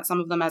 Andy's met some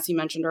of them, as he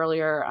mentioned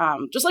earlier.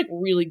 Just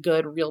really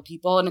good, real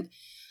people. And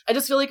I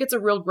just feel like it's a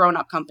real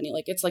grown-up company.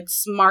 It's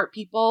smart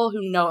people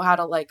who know how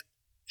to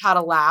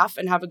laugh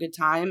and have a good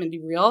time and be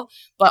real,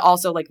 but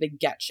also they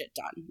get shit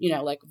done,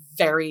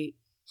 very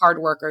hard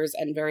workers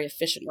and very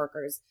efficient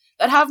workers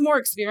that have more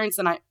experience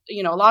than a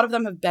lot of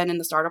them have been in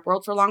the startup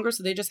world for longer.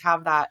 So they just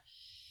have that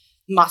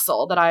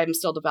muscle that I'm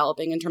still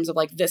developing in terms of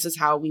this is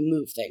how we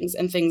move things,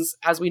 and things,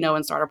 as we know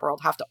in startup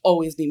world, have to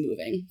always be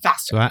moving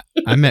faster. So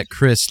I met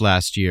Chris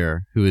last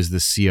year, who is the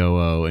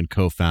COO and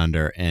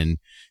co-founder, and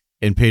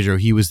Pedro,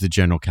 he was the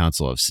general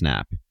counsel of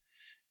Snap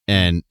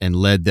and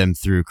led them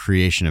through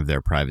creation of their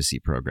privacy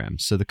program.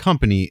 So the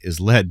company is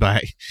led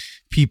by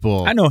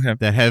people I know him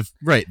that have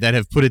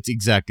put it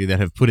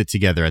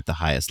together at the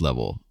highest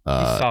level.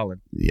 He's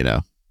solid.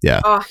 Yeah.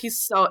 Oh,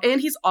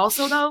 and he's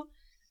also though,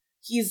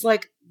 he's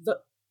the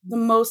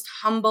most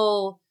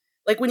humble.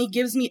 When he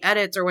gives me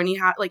edits or when he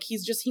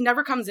he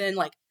never comes in here's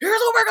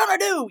what we're gonna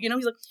do.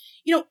 He's like,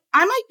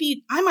 I might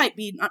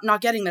be not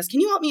getting this. Can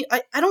you help me?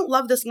 I don't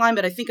love this line,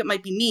 but I think it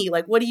might be me.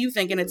 What do you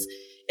think? And it's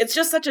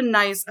just such a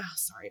nice. Oh,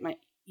 sorry, my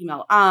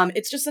female.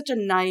 It's just such a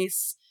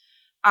nice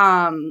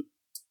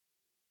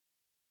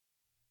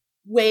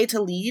way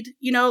to lead,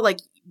 you know, like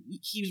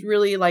he's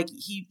really like,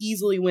 he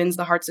easily wins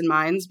the hearts and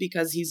minds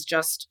because he's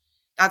just,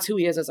 that's who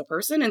he is as a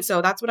person. And so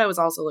that's what I was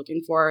also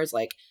looking for, is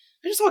like,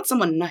 I just want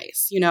someone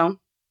nice, you know?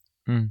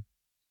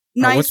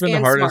 Nice what's been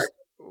and the hardest, smart.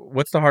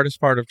 What's the hardest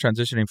part of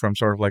transitioning from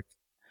sort of like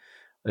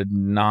a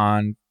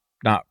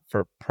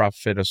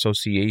not-for-profit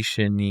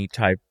association-y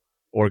type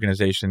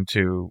organization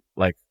to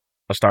like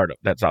a startup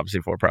that's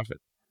obviously for profit?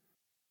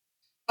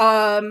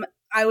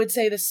 I would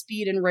say the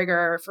speed and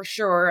rigor for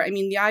sure. I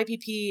mean, the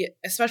IPP,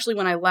 especially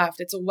when I left,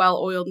 it's a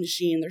well-oiled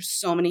machine. There's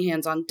so many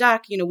hands on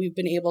deck. You know, we've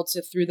been able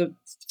to, through the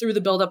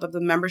buildup of the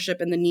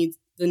membership and the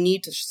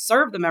need to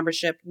serve the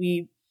membership,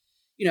 we,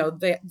 you know,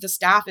 the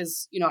staff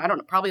is, you know, I don't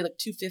know, probably like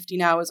 250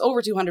 now. It was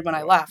over 200 when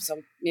I left, so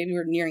maybe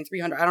we're nearing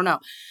 300. I don't know,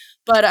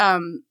 but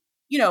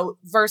you know,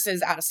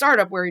 versus at a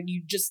startup where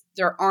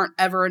there aren't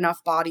ever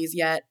enough bodies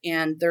yet,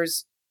 and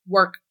there's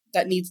work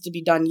that needs to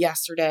be done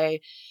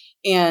yesterday,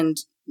 and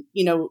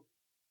you know.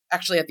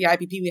 Actually, at the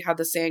IPP, we have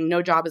the saying,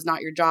 no job is not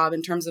your job,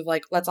 in terms of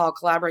like, let's all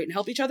collaborate and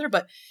help each other.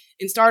 But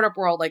in startup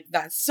world, like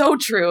that's so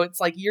true.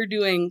 It's like you're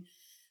doing,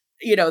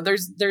 you know,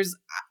 there's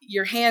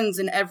your hands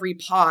in every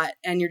pot,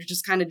 and you're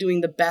just kind of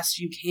doing the best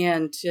you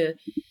can to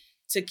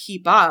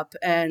keep up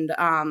and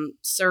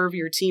serve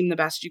your team the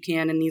best you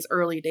can in these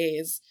early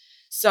days.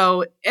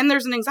 So, and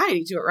there's an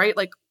anxiety to it, right?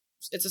 Like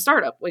it's a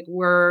startup. Like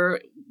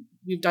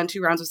we've done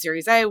 2 rounds of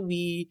Series A.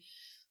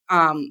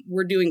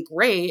 We're doing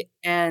great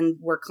and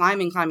we're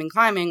climbing.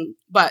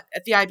 But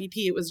at the IPP,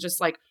 it was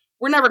just like,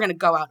 we're never going to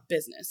go out of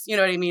business. You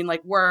know what I mean?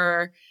 Like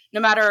no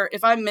matter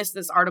if I miss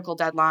this article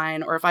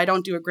deadline or if I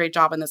don't do a great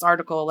job in this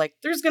article, like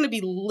there's going to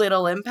be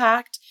little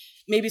impact,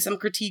 maybe some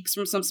critiques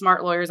from some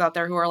smart lawyers out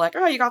there who are like,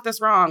 oh, you got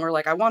this wrong. Or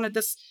like, I wanted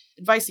this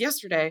advice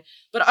yesterday,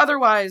 but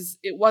otherwise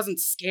it wasn't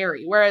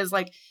scary. Whereas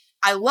like,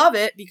 I love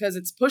it because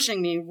it's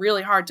pushing me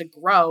really hard to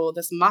grow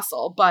this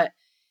muscle, but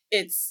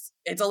it's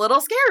a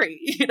little scary,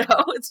 you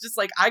know? It's just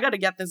like, I got to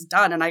get this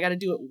done and I got to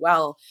do it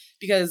well,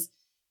 because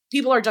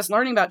people are just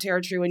learning about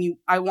TerraTrue, and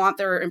I want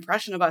their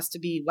impression of us to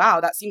be, wow,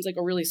 that seems like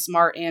a really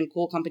smart and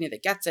cool company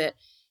that gets it.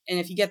 And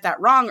if you get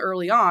that wrong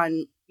early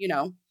on, you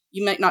know,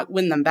 you might not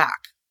win them back.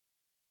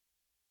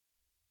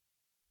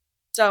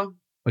 So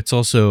it's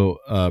also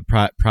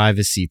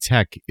privacy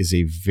tech is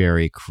a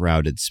very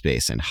crowded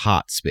space and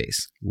hot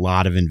space. A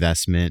lot of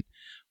investment,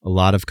 a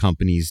lot of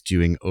companies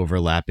doing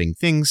overlapping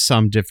things,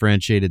 some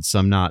differentiated,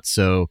 some not.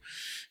 So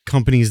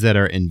companies that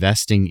are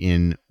investing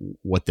in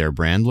what their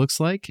brand looks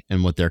like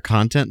and what their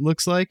content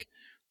looks like,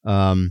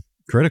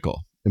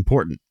 critical,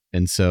 important.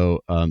 And so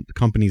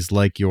companies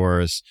like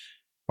yours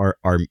are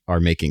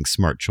making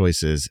smart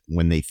choices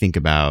when they think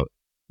about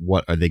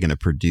what are they going to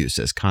produce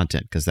as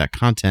content, because that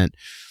content,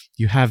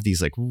 you have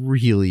these like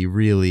really,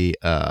 really,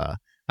 I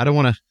don't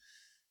want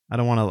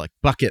to like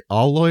bucket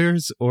all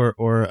lawyers or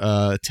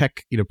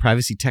tech, you know,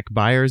 privacy tech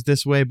buyers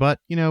this way, but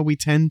you know, we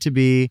tend to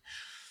be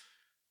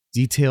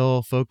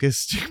detail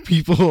focused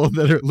people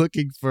that are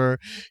looking for,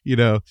 you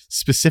know,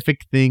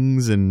 specific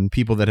things and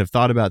people that have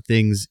thought about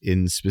things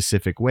in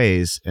specific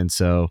ways. And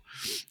so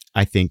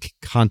I think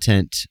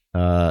content,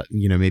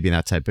 you know, maybe in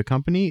that type of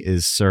company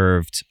is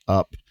served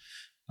up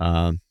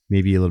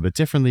maybe a little bit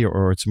differently,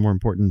 or it's a more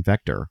important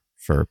vector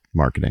for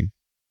marketing.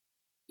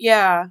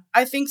 Yeah,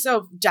 I think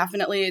so.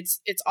 Definitely.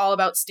 It's all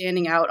about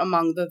standing out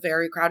among the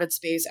very crowded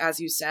space, as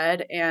you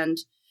said. And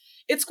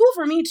it's cool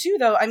for me too,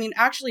 though. I mean,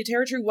 actually,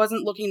 TerraTrue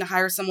wasn't looking to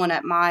hire someone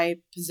at my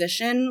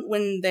position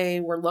when they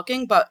were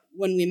looking, but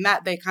when we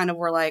met, they kind of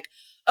were like,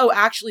 oh,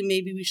 actually,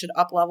 maybe we should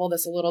up-level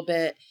this a little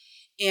bit.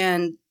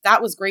 And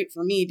that was great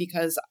for me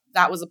because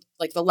that was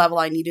like the level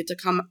I needed to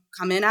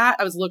come in at.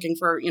 I was looking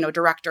for, you know,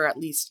 director at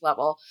least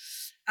level.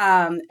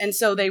 And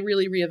so they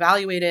really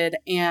reevaluated.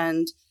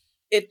 And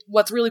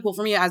what's really cool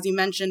for me, as you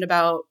mentioned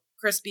about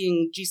Chris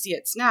being GC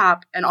at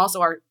Snap, and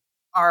also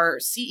our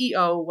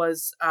CEO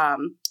was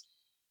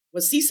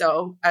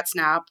CISO at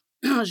Snap,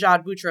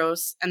 Jad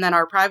Boutros, and then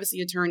our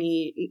privacy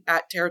attorney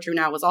at TerraTrue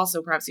now was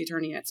also privacy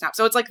attorney at Snap.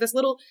 So it's like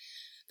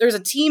there's a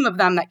team of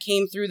them that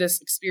came through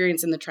this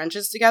experience in the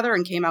trenches together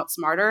and came out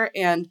smarter.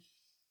 And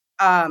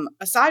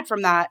aside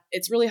from that,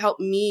 it's really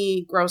helped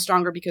me grow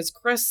stronger because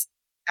Chris,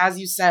 as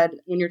you said,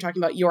 when you're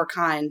talking about your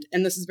kind,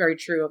 and this is very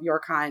true of your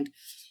kind,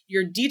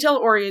 you're detail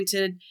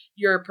oriented,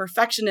 you're a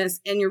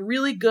perfectionist, and you're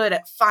really good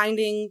at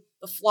finding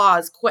the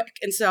flaws quick.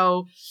 And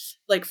so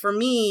like for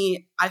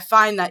me, I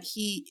find that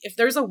if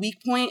there's a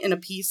weak point in a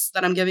piece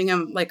that I'm giving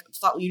him, like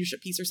thought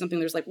leadership piece or something,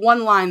 there's like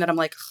one line that I'm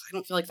like, I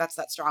don't feel like that's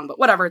that strong, but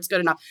whatever, it's good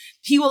enough.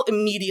 He will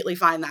immediately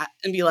find that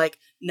and be like,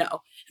 no.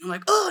 And I'm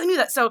like, oh, I knew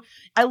that. So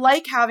I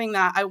like having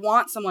that. I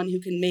want someone who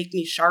can make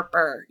me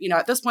sharper. You know,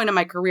 at this point in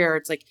my career,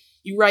 it's like,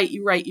 you write.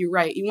 You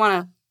want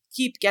to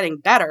keep getting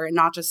better and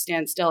not just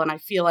stand still. And I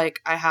feel like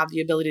I have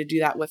the ability to do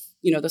that with,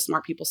 you know, the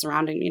smart people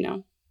surrounding me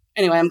now.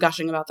 Anyway, I'm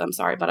gushing about them.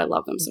 Sorry, but I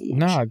love them so much.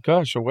 No,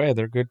 gush away.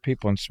 They're good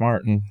people and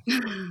smart. And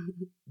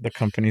The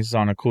company's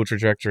on a cool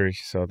trajectory,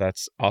 so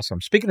that's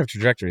awesome. Speaking of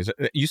trajectories,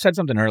 you said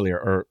something earlier,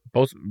 or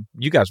both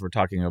you guys were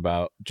talking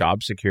about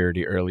job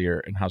security earlier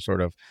and how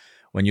sort of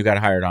when you got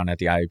hired on at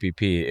the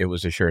IAPP, it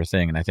was a sure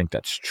thing, and I think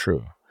that's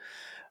true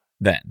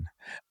then.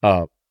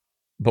 Uh,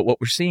 but what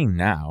we're seeing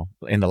now,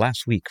 in the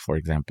last week, for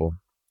example,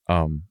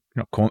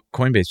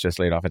 Coinbase just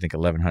laid off, I think,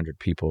 1,100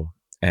 people,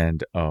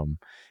 and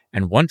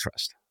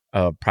OneTrust,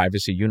 a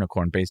privacy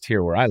unicorn based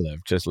here where I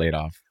live, just laid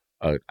off.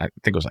 I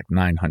think it was like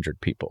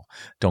 900 people.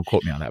 Don't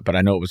quote me on that, but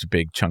I know it was a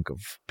big chunk of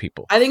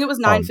people. I think it was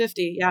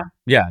 950. Yeah.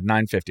 Yeah,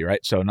 950,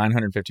 right? So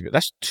 950 people.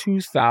 That's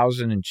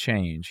 2,000 and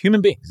change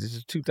human beings. This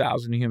is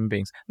 2,000 human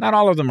beings. Not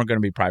all of them are going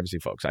to be privacy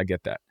folks. I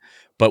get that.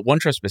 But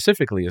OneTrust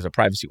specifically is a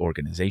privacy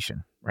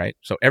organization, right?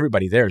 So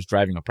everybody there is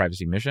driving a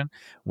privacy mission,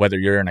 whether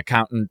you're an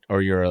accountant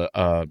or you're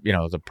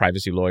the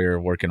privacy lawyer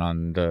working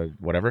on the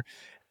whatever.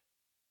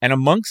 And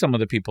among some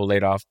of the people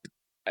laid off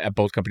at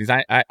both companies,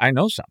 I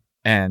know some.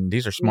 And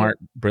these are smart,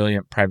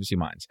 brilliant privacy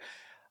minds.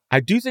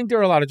 I do think there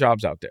are a lot of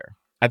jobs out there.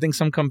 I think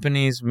some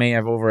companies may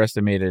have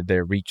overestimated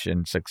their reach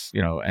and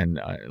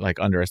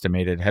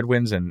underestimated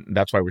headwinds, and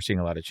that's why we're seeing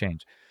a lot of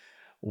change.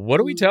 What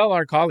do we tell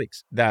our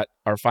colleagues that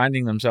are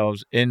finding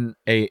themselves in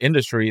a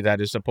industry that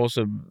is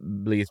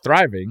supposedly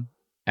thriving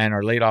and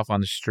are laid off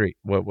on the street?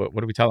 What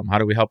do we tell them? How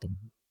do we help them?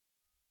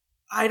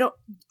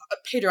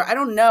 Pedro, I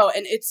don't know.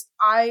 And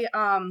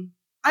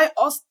I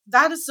also,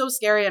 that is so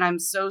scary, and I'm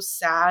so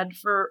sad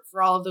for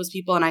all of those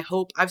people. And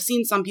I've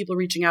seen some people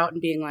reaching out and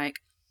being like,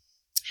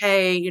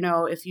 hey,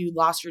 if you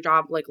lost your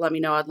job, like, let me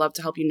know. I'd love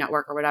to help you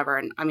network or whatever.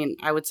 And I mean,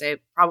 I would say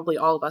probably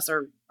all of us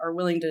are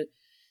willing to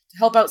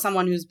help out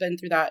someone who's been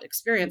through that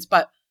experience.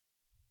 But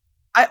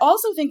I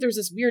also think there's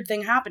this weird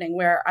thing happening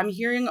where I'm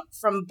hearing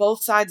from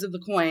both sides of the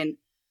coin.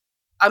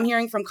 I'm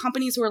hearing from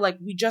companies who are like,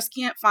 we just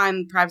can't find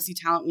the privacy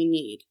talent we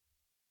need.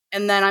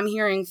 And then I'm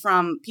hearing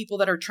from people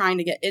that are trying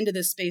to get into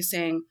this space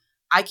saying,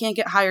 I can't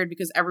get hired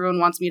because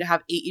everyone wants me to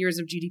have 8 years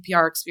of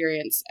GDPR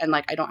experience and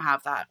like I don't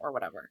have that or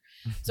whatever.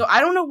 So I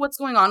don't know what's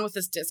going on with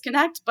this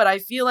disconnect, but I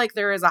feel like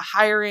there is a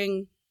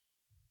hiring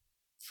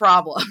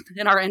problem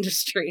in our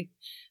industry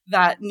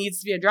that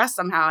needs to be addressed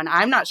somehow. And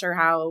I'm not sure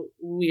how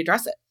we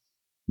address it.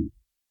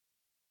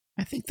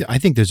 I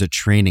think there's a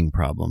training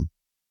problem.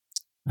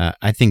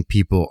 I think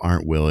people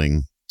aren't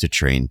willing to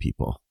train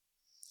people.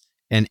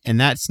 And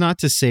that's not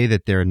to say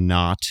that they're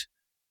not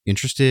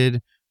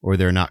interested or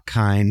they're not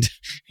kind,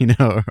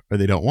 or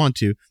they don't want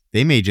to.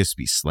 They may just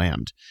be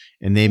slammed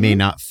and they may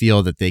not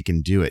feel that they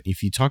can do it.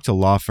 If you talk to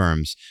law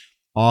firms,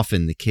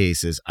 often the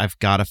case is I've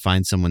got to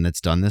find someone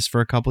that's done this for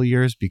a couple of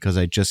years because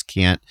I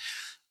can't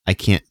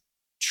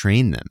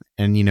train them.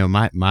 And,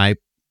 my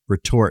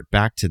retort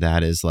back to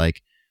that is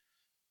like,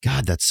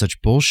 God, that's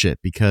such bullshit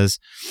because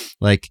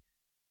like,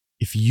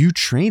 if you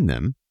train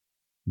them,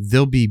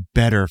 they'll be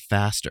better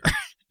faster.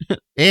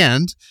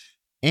 and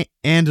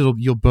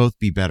you'll both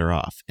be better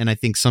off. And I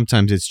think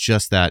sometimes it's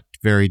just that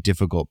very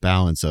difficult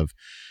balance of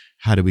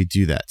how do we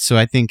do that? So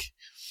I think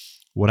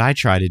what I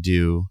try to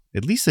do,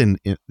 at least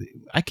the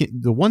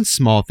one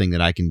small thing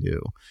that I can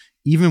do,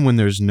 even when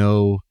there's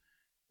no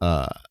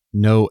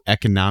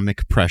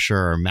economic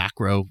pressure or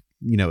macro,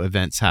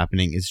 events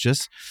happening, is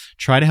just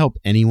try to help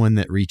anyone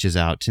that reaches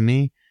out to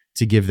me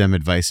to give them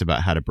advice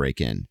about how to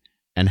break in.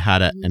 And how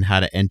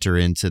to enter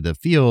into the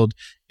field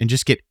and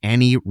just get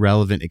any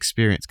relevant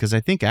experience. Because I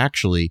think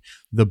actually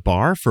the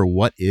bar for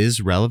what is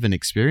relevant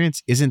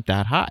experience isn't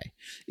that high.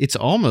 It's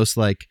almost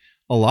like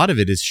a lot of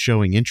it is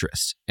showing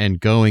interest and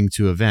going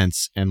to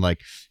events and like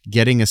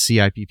getting a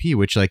CIPP,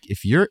 which like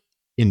if you're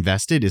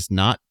invested is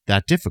not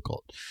that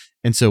difficult.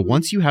 And so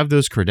once you have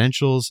those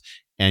credentials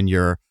and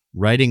you're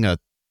writing a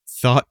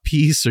thought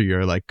piece or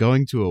you're like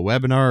going to a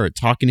webinar or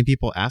talking to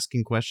people,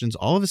 asking questions,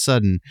 all of a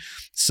sudden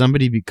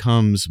somebody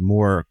becomes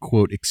more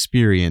quote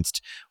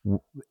experienced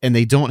and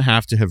they don't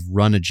have to have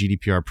run a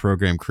GDPR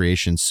program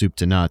creation soup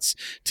to nuts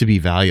to be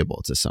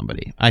valuable to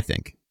somebody. I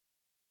think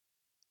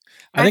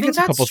it's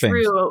a couple that's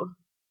true. things.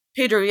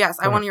 Pedro, yes,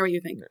 I want to hear what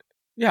you think.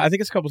 Yeah, I think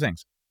it's a couple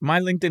things. My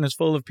LinkedIn is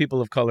full of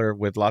people of color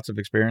with lots of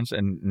experience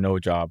and no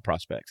job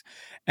prospects.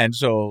 And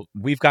so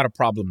we've got a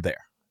problem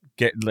there.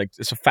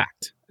 It's a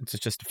fact. It's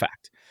just a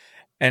fact.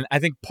 And I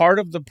think part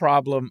of the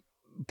problem,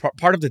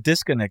 part of the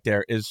disconnect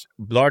there is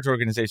large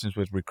organizations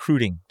with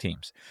recruiting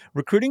teams.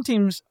 Recruiting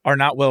teams are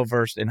not well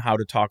versed in how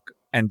to talk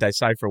and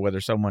decipher whether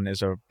someone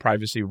is a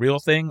privacy real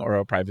thing or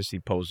a privacy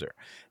poser.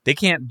 They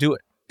can't do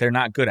it. They're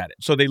not good at it.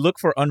 So they look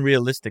for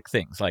unrealistic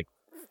things like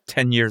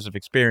 10 years of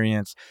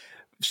experience,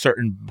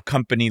 certain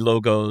company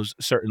logos,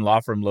 certain law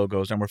firm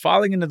logos, and we're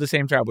falling into the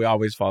same trap we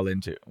always fall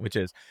into, which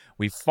is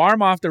we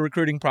farm off the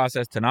recruiting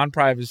process to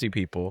non-privacy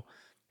people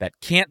that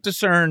can't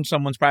discern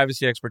someone's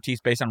privacy expertise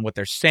based on what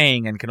they're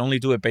saying and can only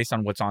do it based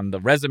on what's on the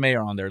resume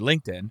or on their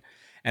LinkedIn.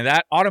 And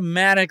that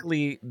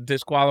automatically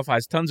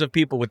disqualifies tons of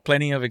people with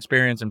plenty of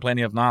experience and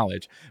plenty of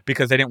knowledge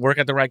because they didn't work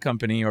at the right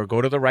company or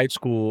go to the right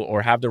school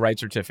or have the right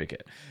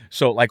certificate.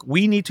 So like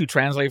we need to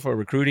translate for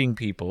recruiting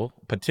people,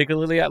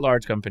 particularly at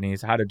large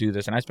companies, how to do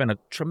this. And I spend a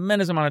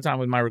tremendous amount of time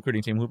with my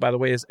recruiting team, who, by the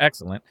way, is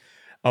excellent,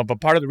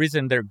 But part of the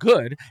reason they're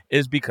good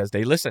is because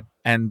they listen,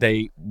 and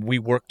we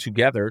work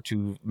together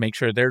to make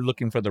sure they're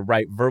looking for the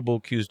right verbal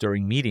cues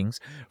during meetings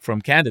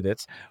from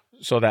candidates,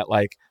 so that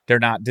like they're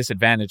not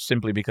disadvantaged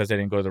simply because they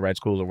didn't go to the right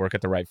school or work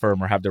at the right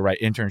firm or have the right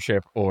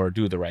internship or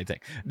do the right thing.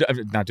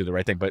 Not do the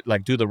right thing, but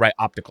like do the right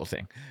optical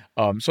thing.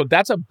 So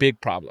that's a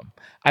big problem.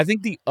 I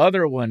think the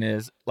other one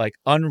is like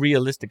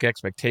unrealistic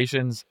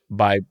expectations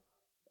by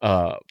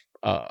uh,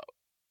 uh,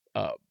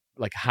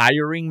 like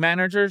hiring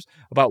managers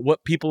about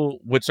what people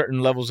with certain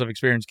levels of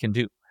experience can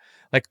do.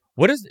 Like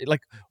what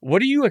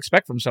do you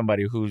expect from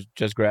somebody who's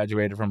just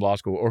graduated from law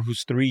school or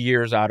who's 3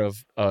 years out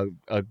of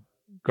a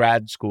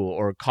grad school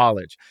or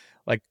college?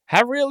 Like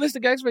have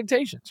realistic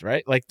expectations,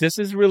 right? Like this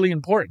is really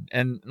important.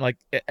 And like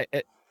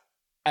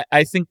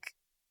I think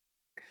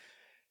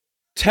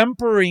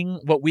tempering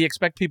what we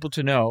expect people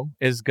to know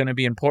is going to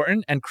be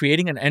important, and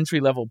creating an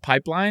entry-level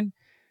pipeline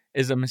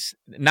is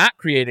not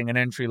creating an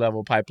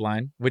entry-level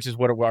pipeline, which is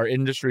what our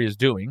industry is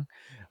doing,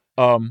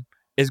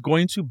 is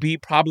going to be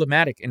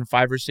problematic in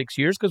 5 or 6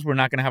 years, because we're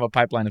not going to have a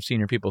pipeline of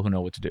senior people who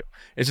know what to do.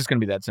 It's just going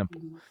to be that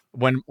simple.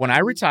 When I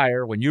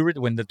retire, when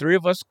the three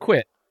of us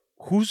quit,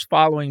 who's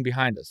following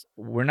behind us?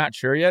 We're not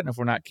sure yet, and if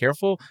we're not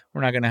careful,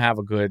 we're not going to have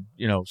a good,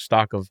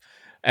 stock of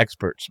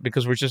experts,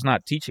 because we're just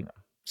not teaching them.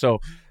 So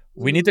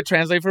we need to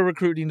translate for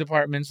recruiting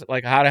departments,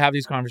 like how to have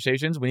these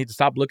conversations. We need to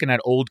stop looking at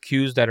old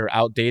cues that are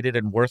outdated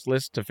and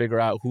worthless to figure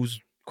out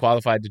who's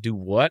qualified to do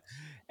what.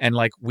 And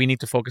like, we need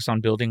to focus on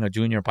building a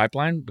junior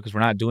pipeline, because we're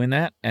not doing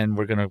that, and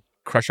we're going to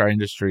crush our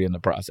industry in the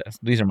process.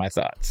 These are my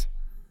thoughts.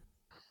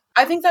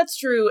 I think that's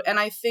true. And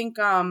I think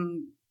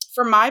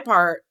for my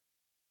part,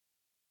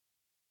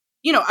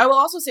 I will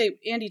also say,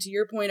 Andy, to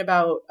your point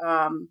about,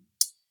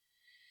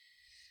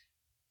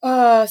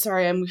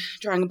 sorry, I'm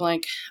drawing a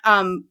blank.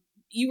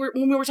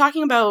 When we were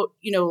talking about,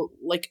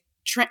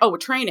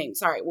 training.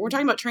 Sorry, when we're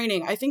talking about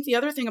training, I think the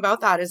other thing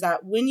about that is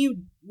that when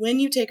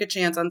you take a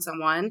chance on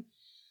someone,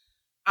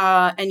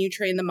 and you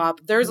train them up,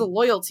 there's a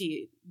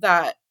loyalty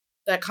that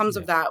comes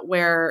of that,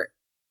 where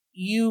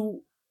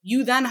you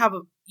then have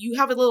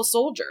a little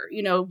soldier,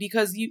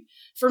 because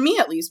for me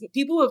at least,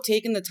 people who have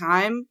taken the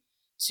time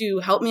to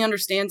help me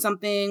understand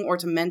something or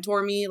to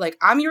mentor me, like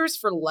I'm yours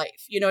for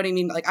life. You know what I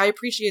mean? Like I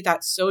appreciate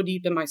that so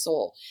deep in my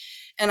soul.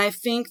 And I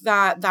think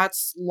that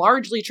that's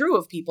largely true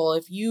of people.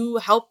 If you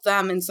help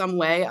them in some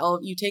way,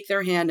 you take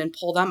their hand and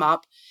pull them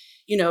up,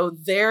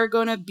 they're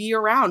going to be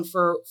around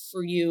for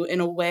you in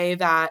a way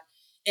that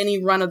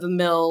any run of the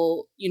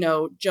mill,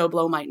 Joe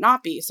Blow might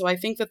not be. So I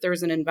think that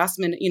there's an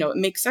investment, it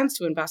makes sense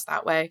to invest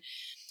that way.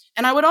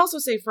 And I would also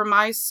say, for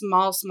my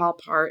small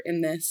part in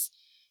this,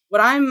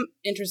 what I'm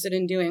interested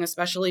in doing,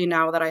 especially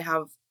now that I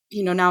have,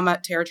 now I'm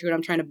at Territory and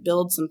I'm trying to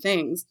build some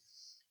things,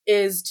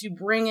 is to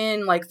bring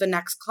in like the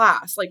next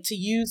class, like to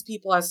use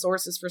people as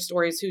sources for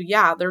stories who,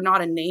 they're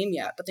not a name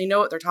yet, but they know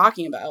what they're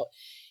talking about.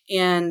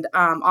 And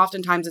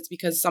oftentimes it's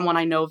because someone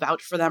I know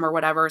vouched for them or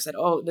whatever, said,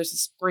 oh, there's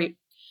this great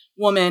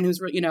woman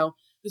who's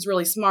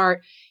really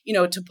smart,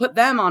 to put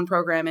them on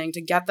programming,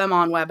 to get them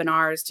on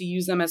webinars, to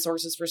use them as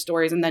sources for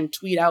stories, and then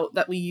tweet out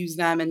that we use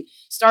them and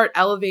start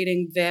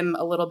elevating them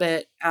a little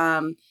bit.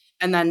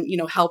 And then,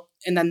 help,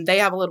 and then they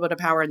have a little bit of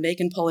power and they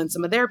can pull in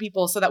some of their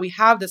people, so that we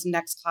have this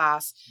next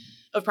class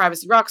of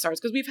privacy rock stars.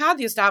 Because we've had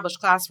the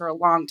established class for a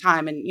long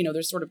time, and,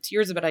 there's sort of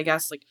tiers of it, I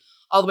guess, like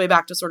all the way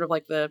back to sort of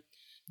like the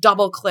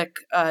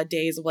DoubleClick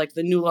days of like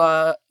the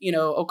Nuala,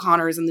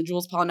 O'Connors and the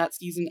Jules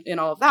Polonetskis and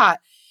all of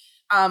that.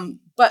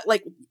 But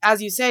like,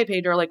 as you say,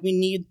 Pedro, like we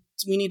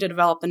need to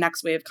develop the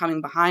next wave coming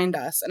behind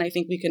us. And I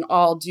think we can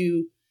all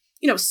do,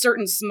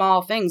 certain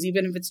small things,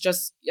 even if it's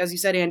just, as you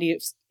said, Andy,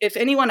 if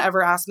anyone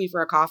ever asks me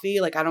for a coffee,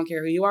 like, I don't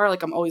care who you are,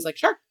 like, I'm always like,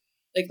 sure,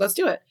 like, let's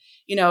do it.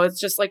 It's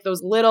just like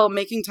those little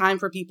making time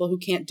for people who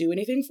can't do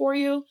anything for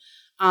you,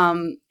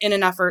 in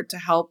an effort to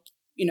help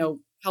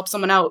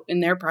someone out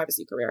in their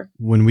privacy career.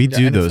 When we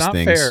do those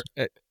things.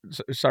 Fair.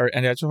 Sorry.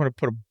 And I just want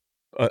to put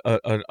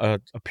a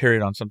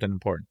period on something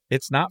important.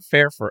 It's not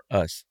fair for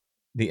us,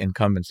 the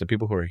incumbents, the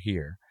people who are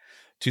here,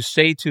 to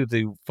say to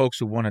the folks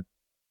who want to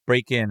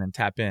break in and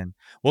tap in,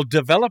 well,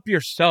 develop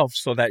yourself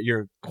so that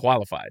you're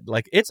qualified.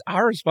 Like, it's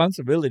our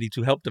responsibility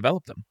to help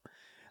develop them.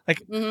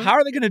 Like, how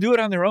are they going to do it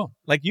on their own?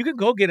 Like, you can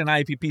go get an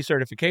IPP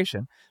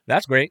certification.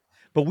 That's great.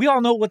 But we all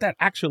know what that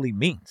actually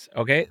means,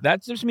 okay?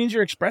 That just means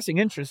you're expressing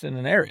interest in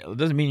an area. It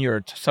doesn't mean you're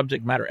a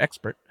subject matter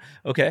expert,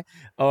 okay?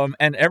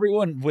 And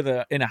everyone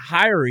in a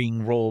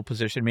hiring role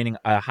position, meaning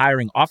a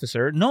hiring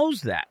officer,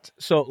 knows that.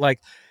 So, like,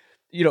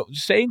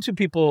 saying to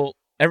people,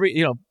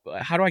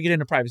 how do I get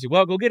into privacy?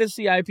 Well, go get a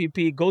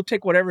CIPP, go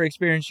take whatever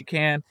experience you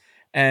can,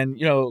 and,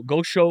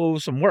 go show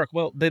some work.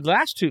 Well, the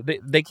last two,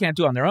 they can't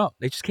do on their own.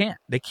 They just can't.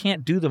 They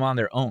can't do them on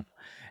their own.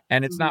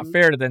 And it's not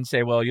fair to then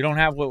say, well, you don't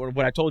have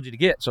what I told you to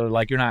get, so,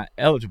 like, you're not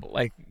eligible.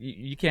 Like,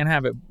 you can't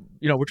have it.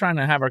 We're trying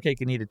to have our cake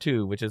and eat it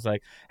too, which is,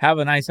 like, have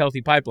a nice,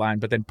 healthy pipeline,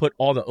 but then put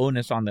all the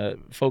onus on the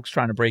folks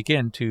trying to break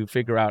in to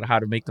figure out how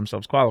to make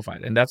themselves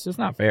qualified. And that's just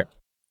not fair.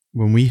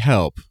 When we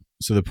help,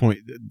 so the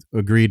point,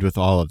 agreed with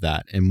all of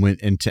that.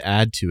 And to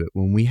add to it,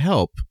 when we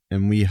help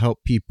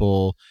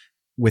people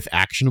with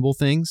actionable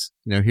things.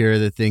 Here are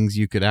the things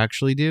you could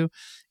actually do.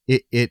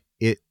 It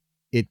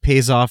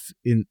pays off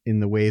in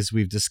the ways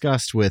we've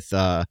discussed with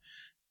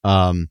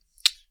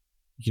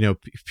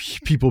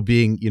people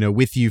being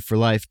with you for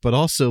life, but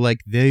also like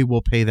they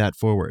will pay that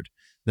forward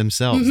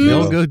themselves. Mhm.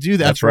 They'll go do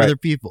that That's for right. other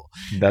people.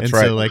 That's And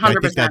right. so like I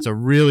think 100%. that's a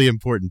really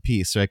important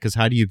piece, right? Because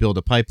how do you build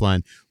a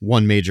pipeline?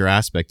 One major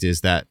aspect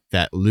is that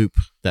loop,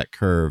 that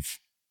curve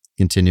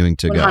continuing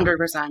to go.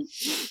 100%.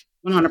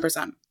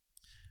 100%.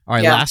 All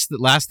right, Yeah.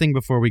 last thing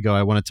before we go,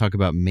 I want to talk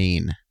about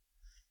Maine.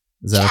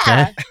 Is that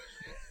okay?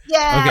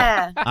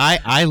 Yeah.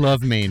 I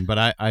love Maine,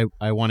 but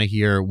I want to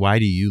hear, why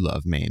do you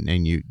love Maine?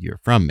 And you're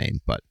from Maine,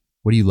 but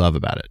what do you love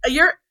about it?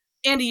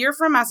 Andy, you're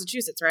from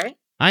Massachusetts, right?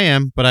 I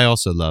am, but I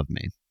also love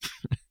Maine.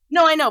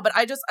 No, I know, but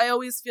I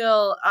always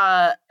feel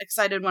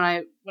excited when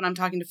I'm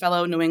talking to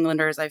fellow New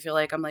Englanders. I feel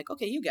like I'm like,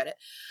 okay, you get it.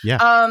 Yeah.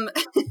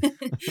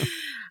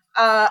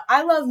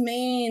 I love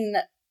Maine.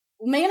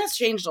 Maine has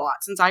changed a lot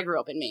since I grew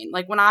up in Maine.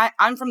 Like when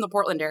I'm from the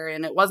Portland area,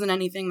 and it wasn't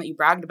anything that you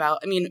bragged about.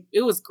 I mean,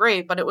 it was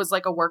great, but it was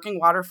like a working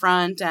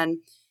waterfront and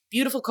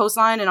beautiful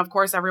coastline. And of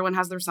course, everyone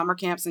has their summer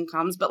camps and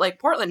comes. But like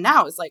Portland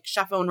now is like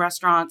chef-owned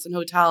restaurants and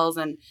hotels,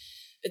 and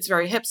it's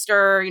very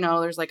hipster.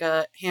 There's like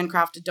a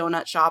handcrafted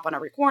donut shop on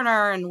every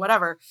corner and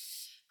whatever.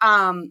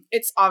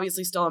 It's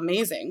obviously still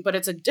amazing, but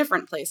it's a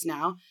different place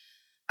now.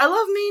 I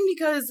love Maine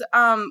because,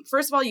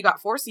 first of all, you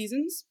got 4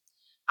 seasons.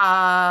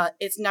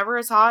 It's never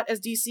as hot as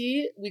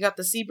DC. We got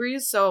the sea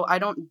breeze, so I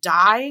don't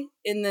die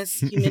in this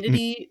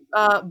humidity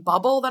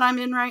bubble that I'm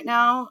in right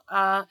now.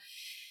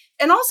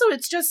 And also,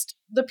 it's just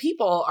the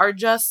people are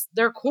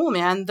they're cool,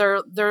 man.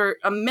 They're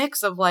a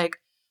mix of like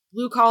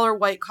blue collar,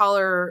 white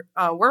collar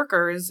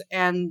workers,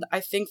 and I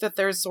think that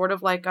there's sort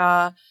of like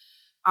a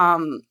I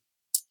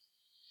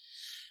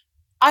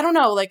don't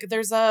know, like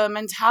there's a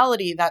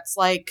mentality that's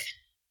like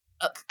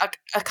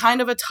a kind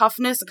of a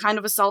toughness, a kind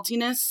of a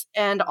saltiness,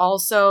 and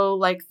also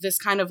like this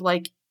kind of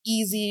like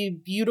easy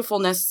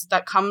beautifulness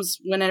that comes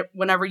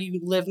whenever you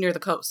live near the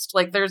coast.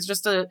 Like there's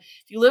just if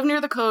you live near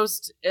the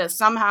coast,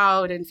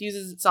 somehow it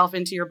infuses itself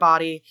into your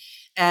body,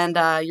 and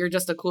you're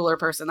just a cooler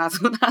person.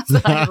 That's what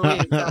I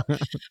believe. So,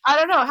 I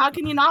don't know. How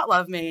can you not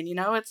love Maine?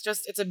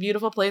 It's a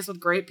beautiful place with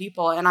great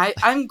people, and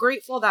I'm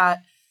grateful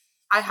that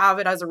I have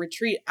it as a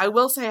retreat. I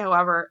will say,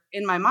 however,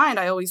 in my mind,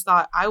 I always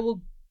thought I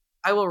will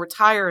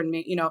retire and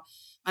make,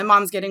 my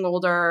mom's getting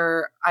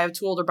older. I have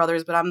 2 older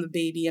brothers, but I'm the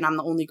baby and I'm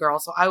the only girl.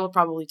 So I will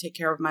probably take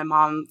care of my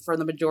mom for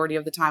the majority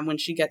of the time when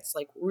she gets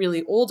like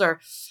really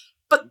older.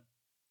 But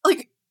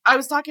like I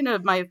was talking to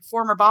my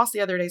former boss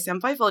the other day,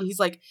 Sam Feifel, and he's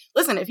like,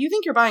 listen, if you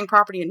think you're buying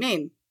property in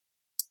Maine,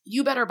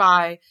 you better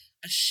buy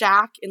a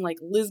shack in like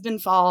Lisbon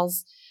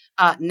Falls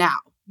now.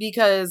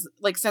 Because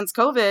like since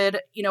COVID,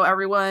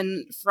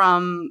 everyone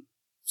from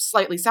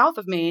slightly south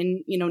of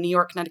Maine, New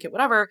York, Connecticut,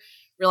 whatever,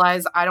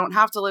 realize I don't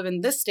have to live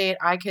in this state.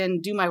 I can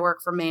do my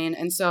work from Maine.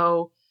 And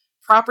so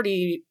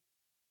property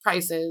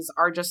prices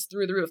are just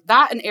through the roof.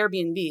 That and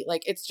Airbnb,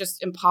 like it's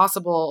just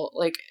impossible.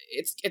 Like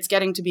it's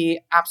getting to be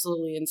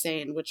absolutely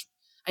insane, which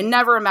I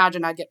never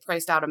imagined I'd get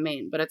priced out of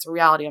Maine, but it's a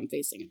reality I'm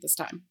facing at this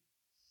time.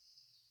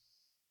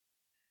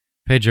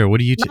 Pedro, what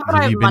do you Not that I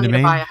have have you been money to to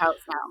Maine? buy a house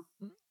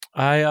now.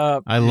 I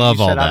love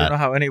you all said, I that. don't know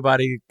how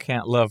anybody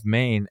can't love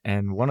Maine,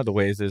 and one of the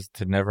ways is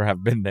to never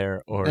have been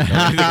there or know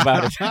anything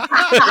about it.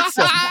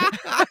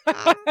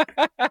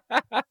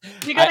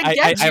 You gotta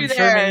get you I'm there.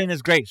 sure Maine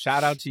is great.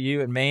 Shout out to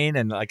you in Maine,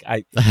 and like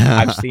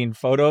I've seen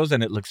photos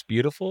and it looks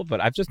beautiful, but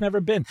I've just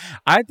never been.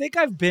 I think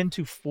I've been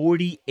to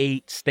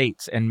 48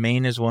 states, and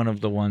Maine is one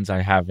of the ones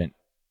I haven't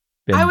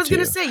been to. I was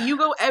going to say, you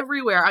go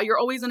everywhere. You're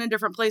always in a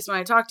different place when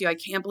I talk to you. I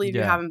can't believe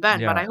you haven't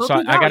been, but I hope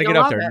you go. I got to get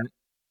You'll up there. love it.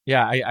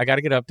 Yeah, I got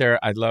to get up there.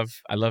 I love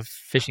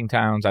fishing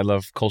towns. I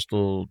love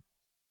coastal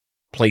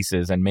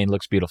places, and Maine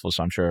looks beautiful.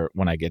 So I'm sure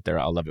when I get there,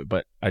 I'll love it.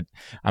 But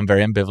I'm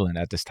very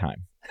ambivalent at this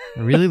time.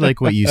 I really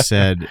like what you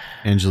said,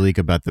 Angelique,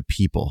 about the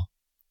people.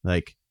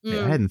 Like I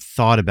hadn't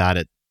thought about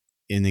it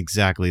in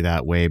exactly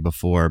that way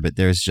before, but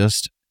there's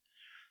just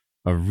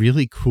a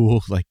really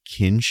cool like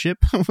kinship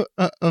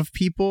of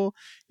people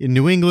in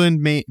New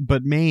England,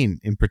 but Maine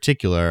in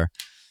particular.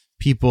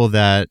 People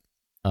that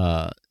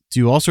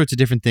do all sorts of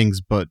different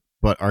things, but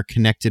are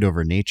connected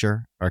over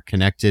nature, are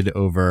connected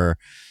over,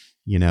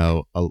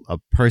 a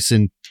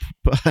person,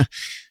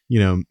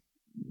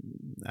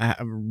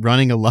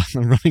 running a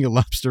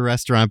lobster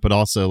restaurant, but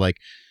also like,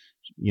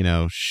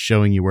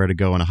 showing you where to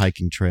go on a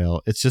hiking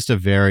trail. It's just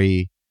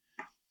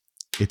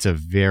it's a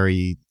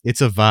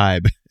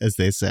vibe, as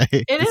they say.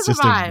 It's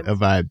just a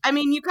vibe. I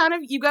mean, you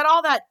got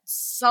all that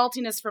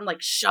saltiness from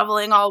like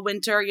shoveling all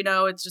winter,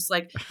 it's just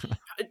like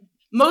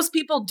most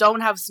people don't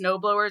have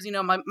snowblowers.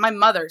 My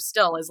mother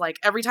still is like,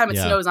 every time it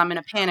snows, I'm in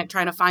a panic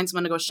trying to find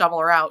someone to go shovel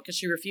her out because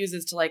she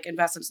refuses to like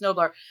invest in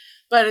snowblower.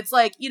 But it's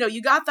like,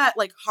 you got that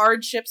like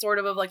hardship sort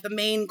of like the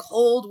Maine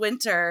cold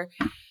winter.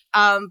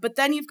 But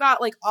then you've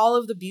got like all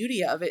of the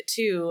beauty of it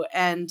too.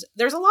 And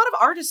there's a lot of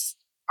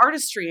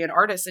artistry and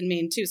artists in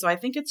Maine too. So I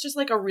think it's just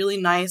like a really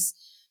nice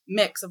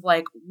mix of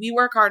like, we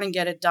work hard and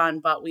get it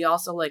done, but we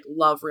also like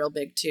love real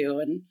big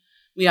too. And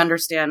we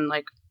understand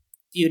like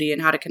beauty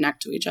and how to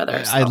connect to each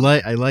other. So. I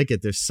like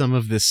it. There's some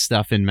of this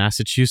stuff in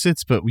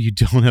Massachusetts, but you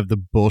don't have the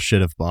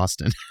bullshit of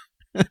Boston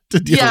to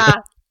deal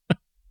with.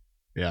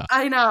 Yeah.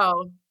 I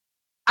know.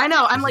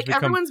 I'm like,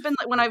 everyone's been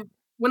like,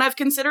 when I've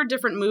considered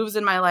different moves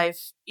in my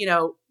life, you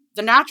know,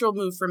 the natural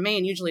move for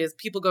Maine usually is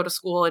people go to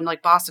school in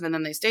like Boston and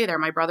then they stay there.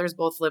 My brothers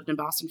both lived in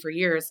Boston for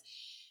years.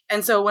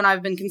 And so when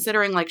I've been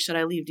considering like, should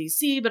I leave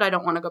DC, but I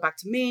don't want to go back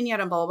to Maine yet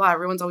and blah, blah, blah.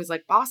 Everyone's always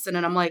like Boston.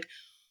 And I'm like,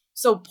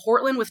 so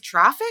Portland with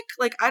traffic?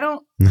 Like, I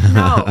don't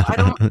know.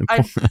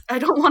 I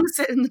don't want to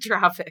sit in the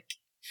traffic.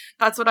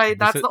 That's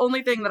the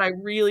only thing that I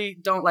really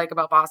don't like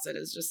about Boston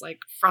is just like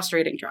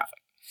frustrating traffic.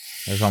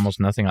 There's almost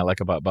nothing I like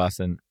about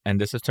Boston. And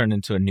this has turned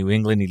into a New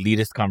England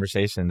elitist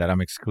conversation that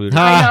I'm excluded.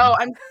 I know.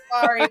 I'm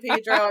sorry,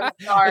 Pedro. I'm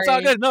sorry. It's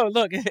all good. No,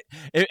 look,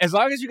 as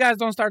long as you guys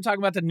don't start talking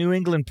about the New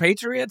England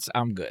Patriots,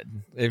 I'm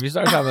good. If you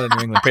start talking about the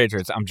New England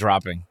Patriots, I'm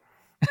dropping.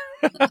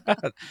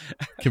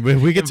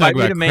 We could talk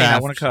about Maine. I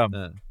want to come.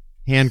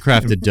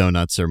 Handcrafted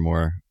donuts are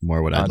more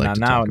what I'd like to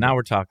talk about. Now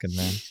we're talking,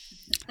 man.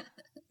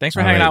 Thanks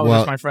for hanging out with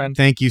us, my friend.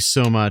 Thank you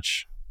so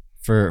much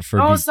for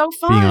so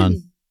fun. being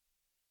on.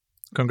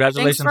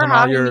 Congratulations on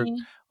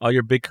all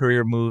your big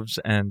career moves,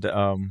 and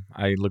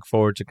I look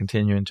forward to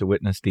continuing to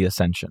witness the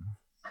ascension.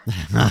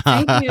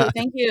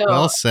 Thank you.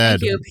 Well said.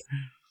 Thank you.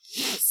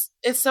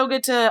 It's so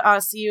good to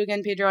see you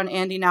again, Pedro and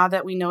Andy. Now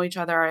that we know each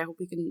other, I hope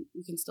we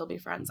can still be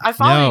friends. I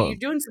follow you. You're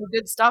doing some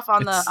good stuff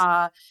on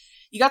the.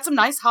 You got some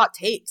nice hot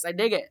takes. I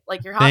dig it.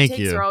 Like your hot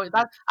takes are always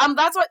that.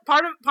 That's what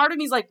part of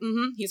me's like.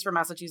 He's from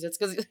Massachusetts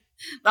because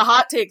the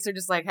hot takes are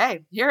just like,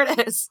 hey, here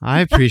it is. I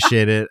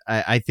appreciate it.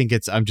 I think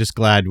I'm just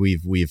glad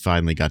we've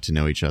finally got to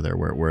know each other.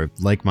 We're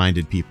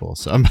like-minded people,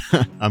 so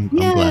I'm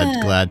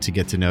glad to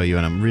get to know you,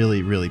 and I'm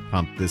really really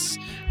pumped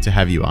to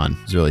have you on.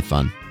 It was really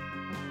fun.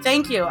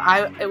 Thank you.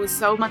 It was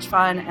so much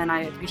fun, and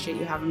I appreciate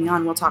you having me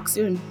on. We'll talk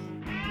soon.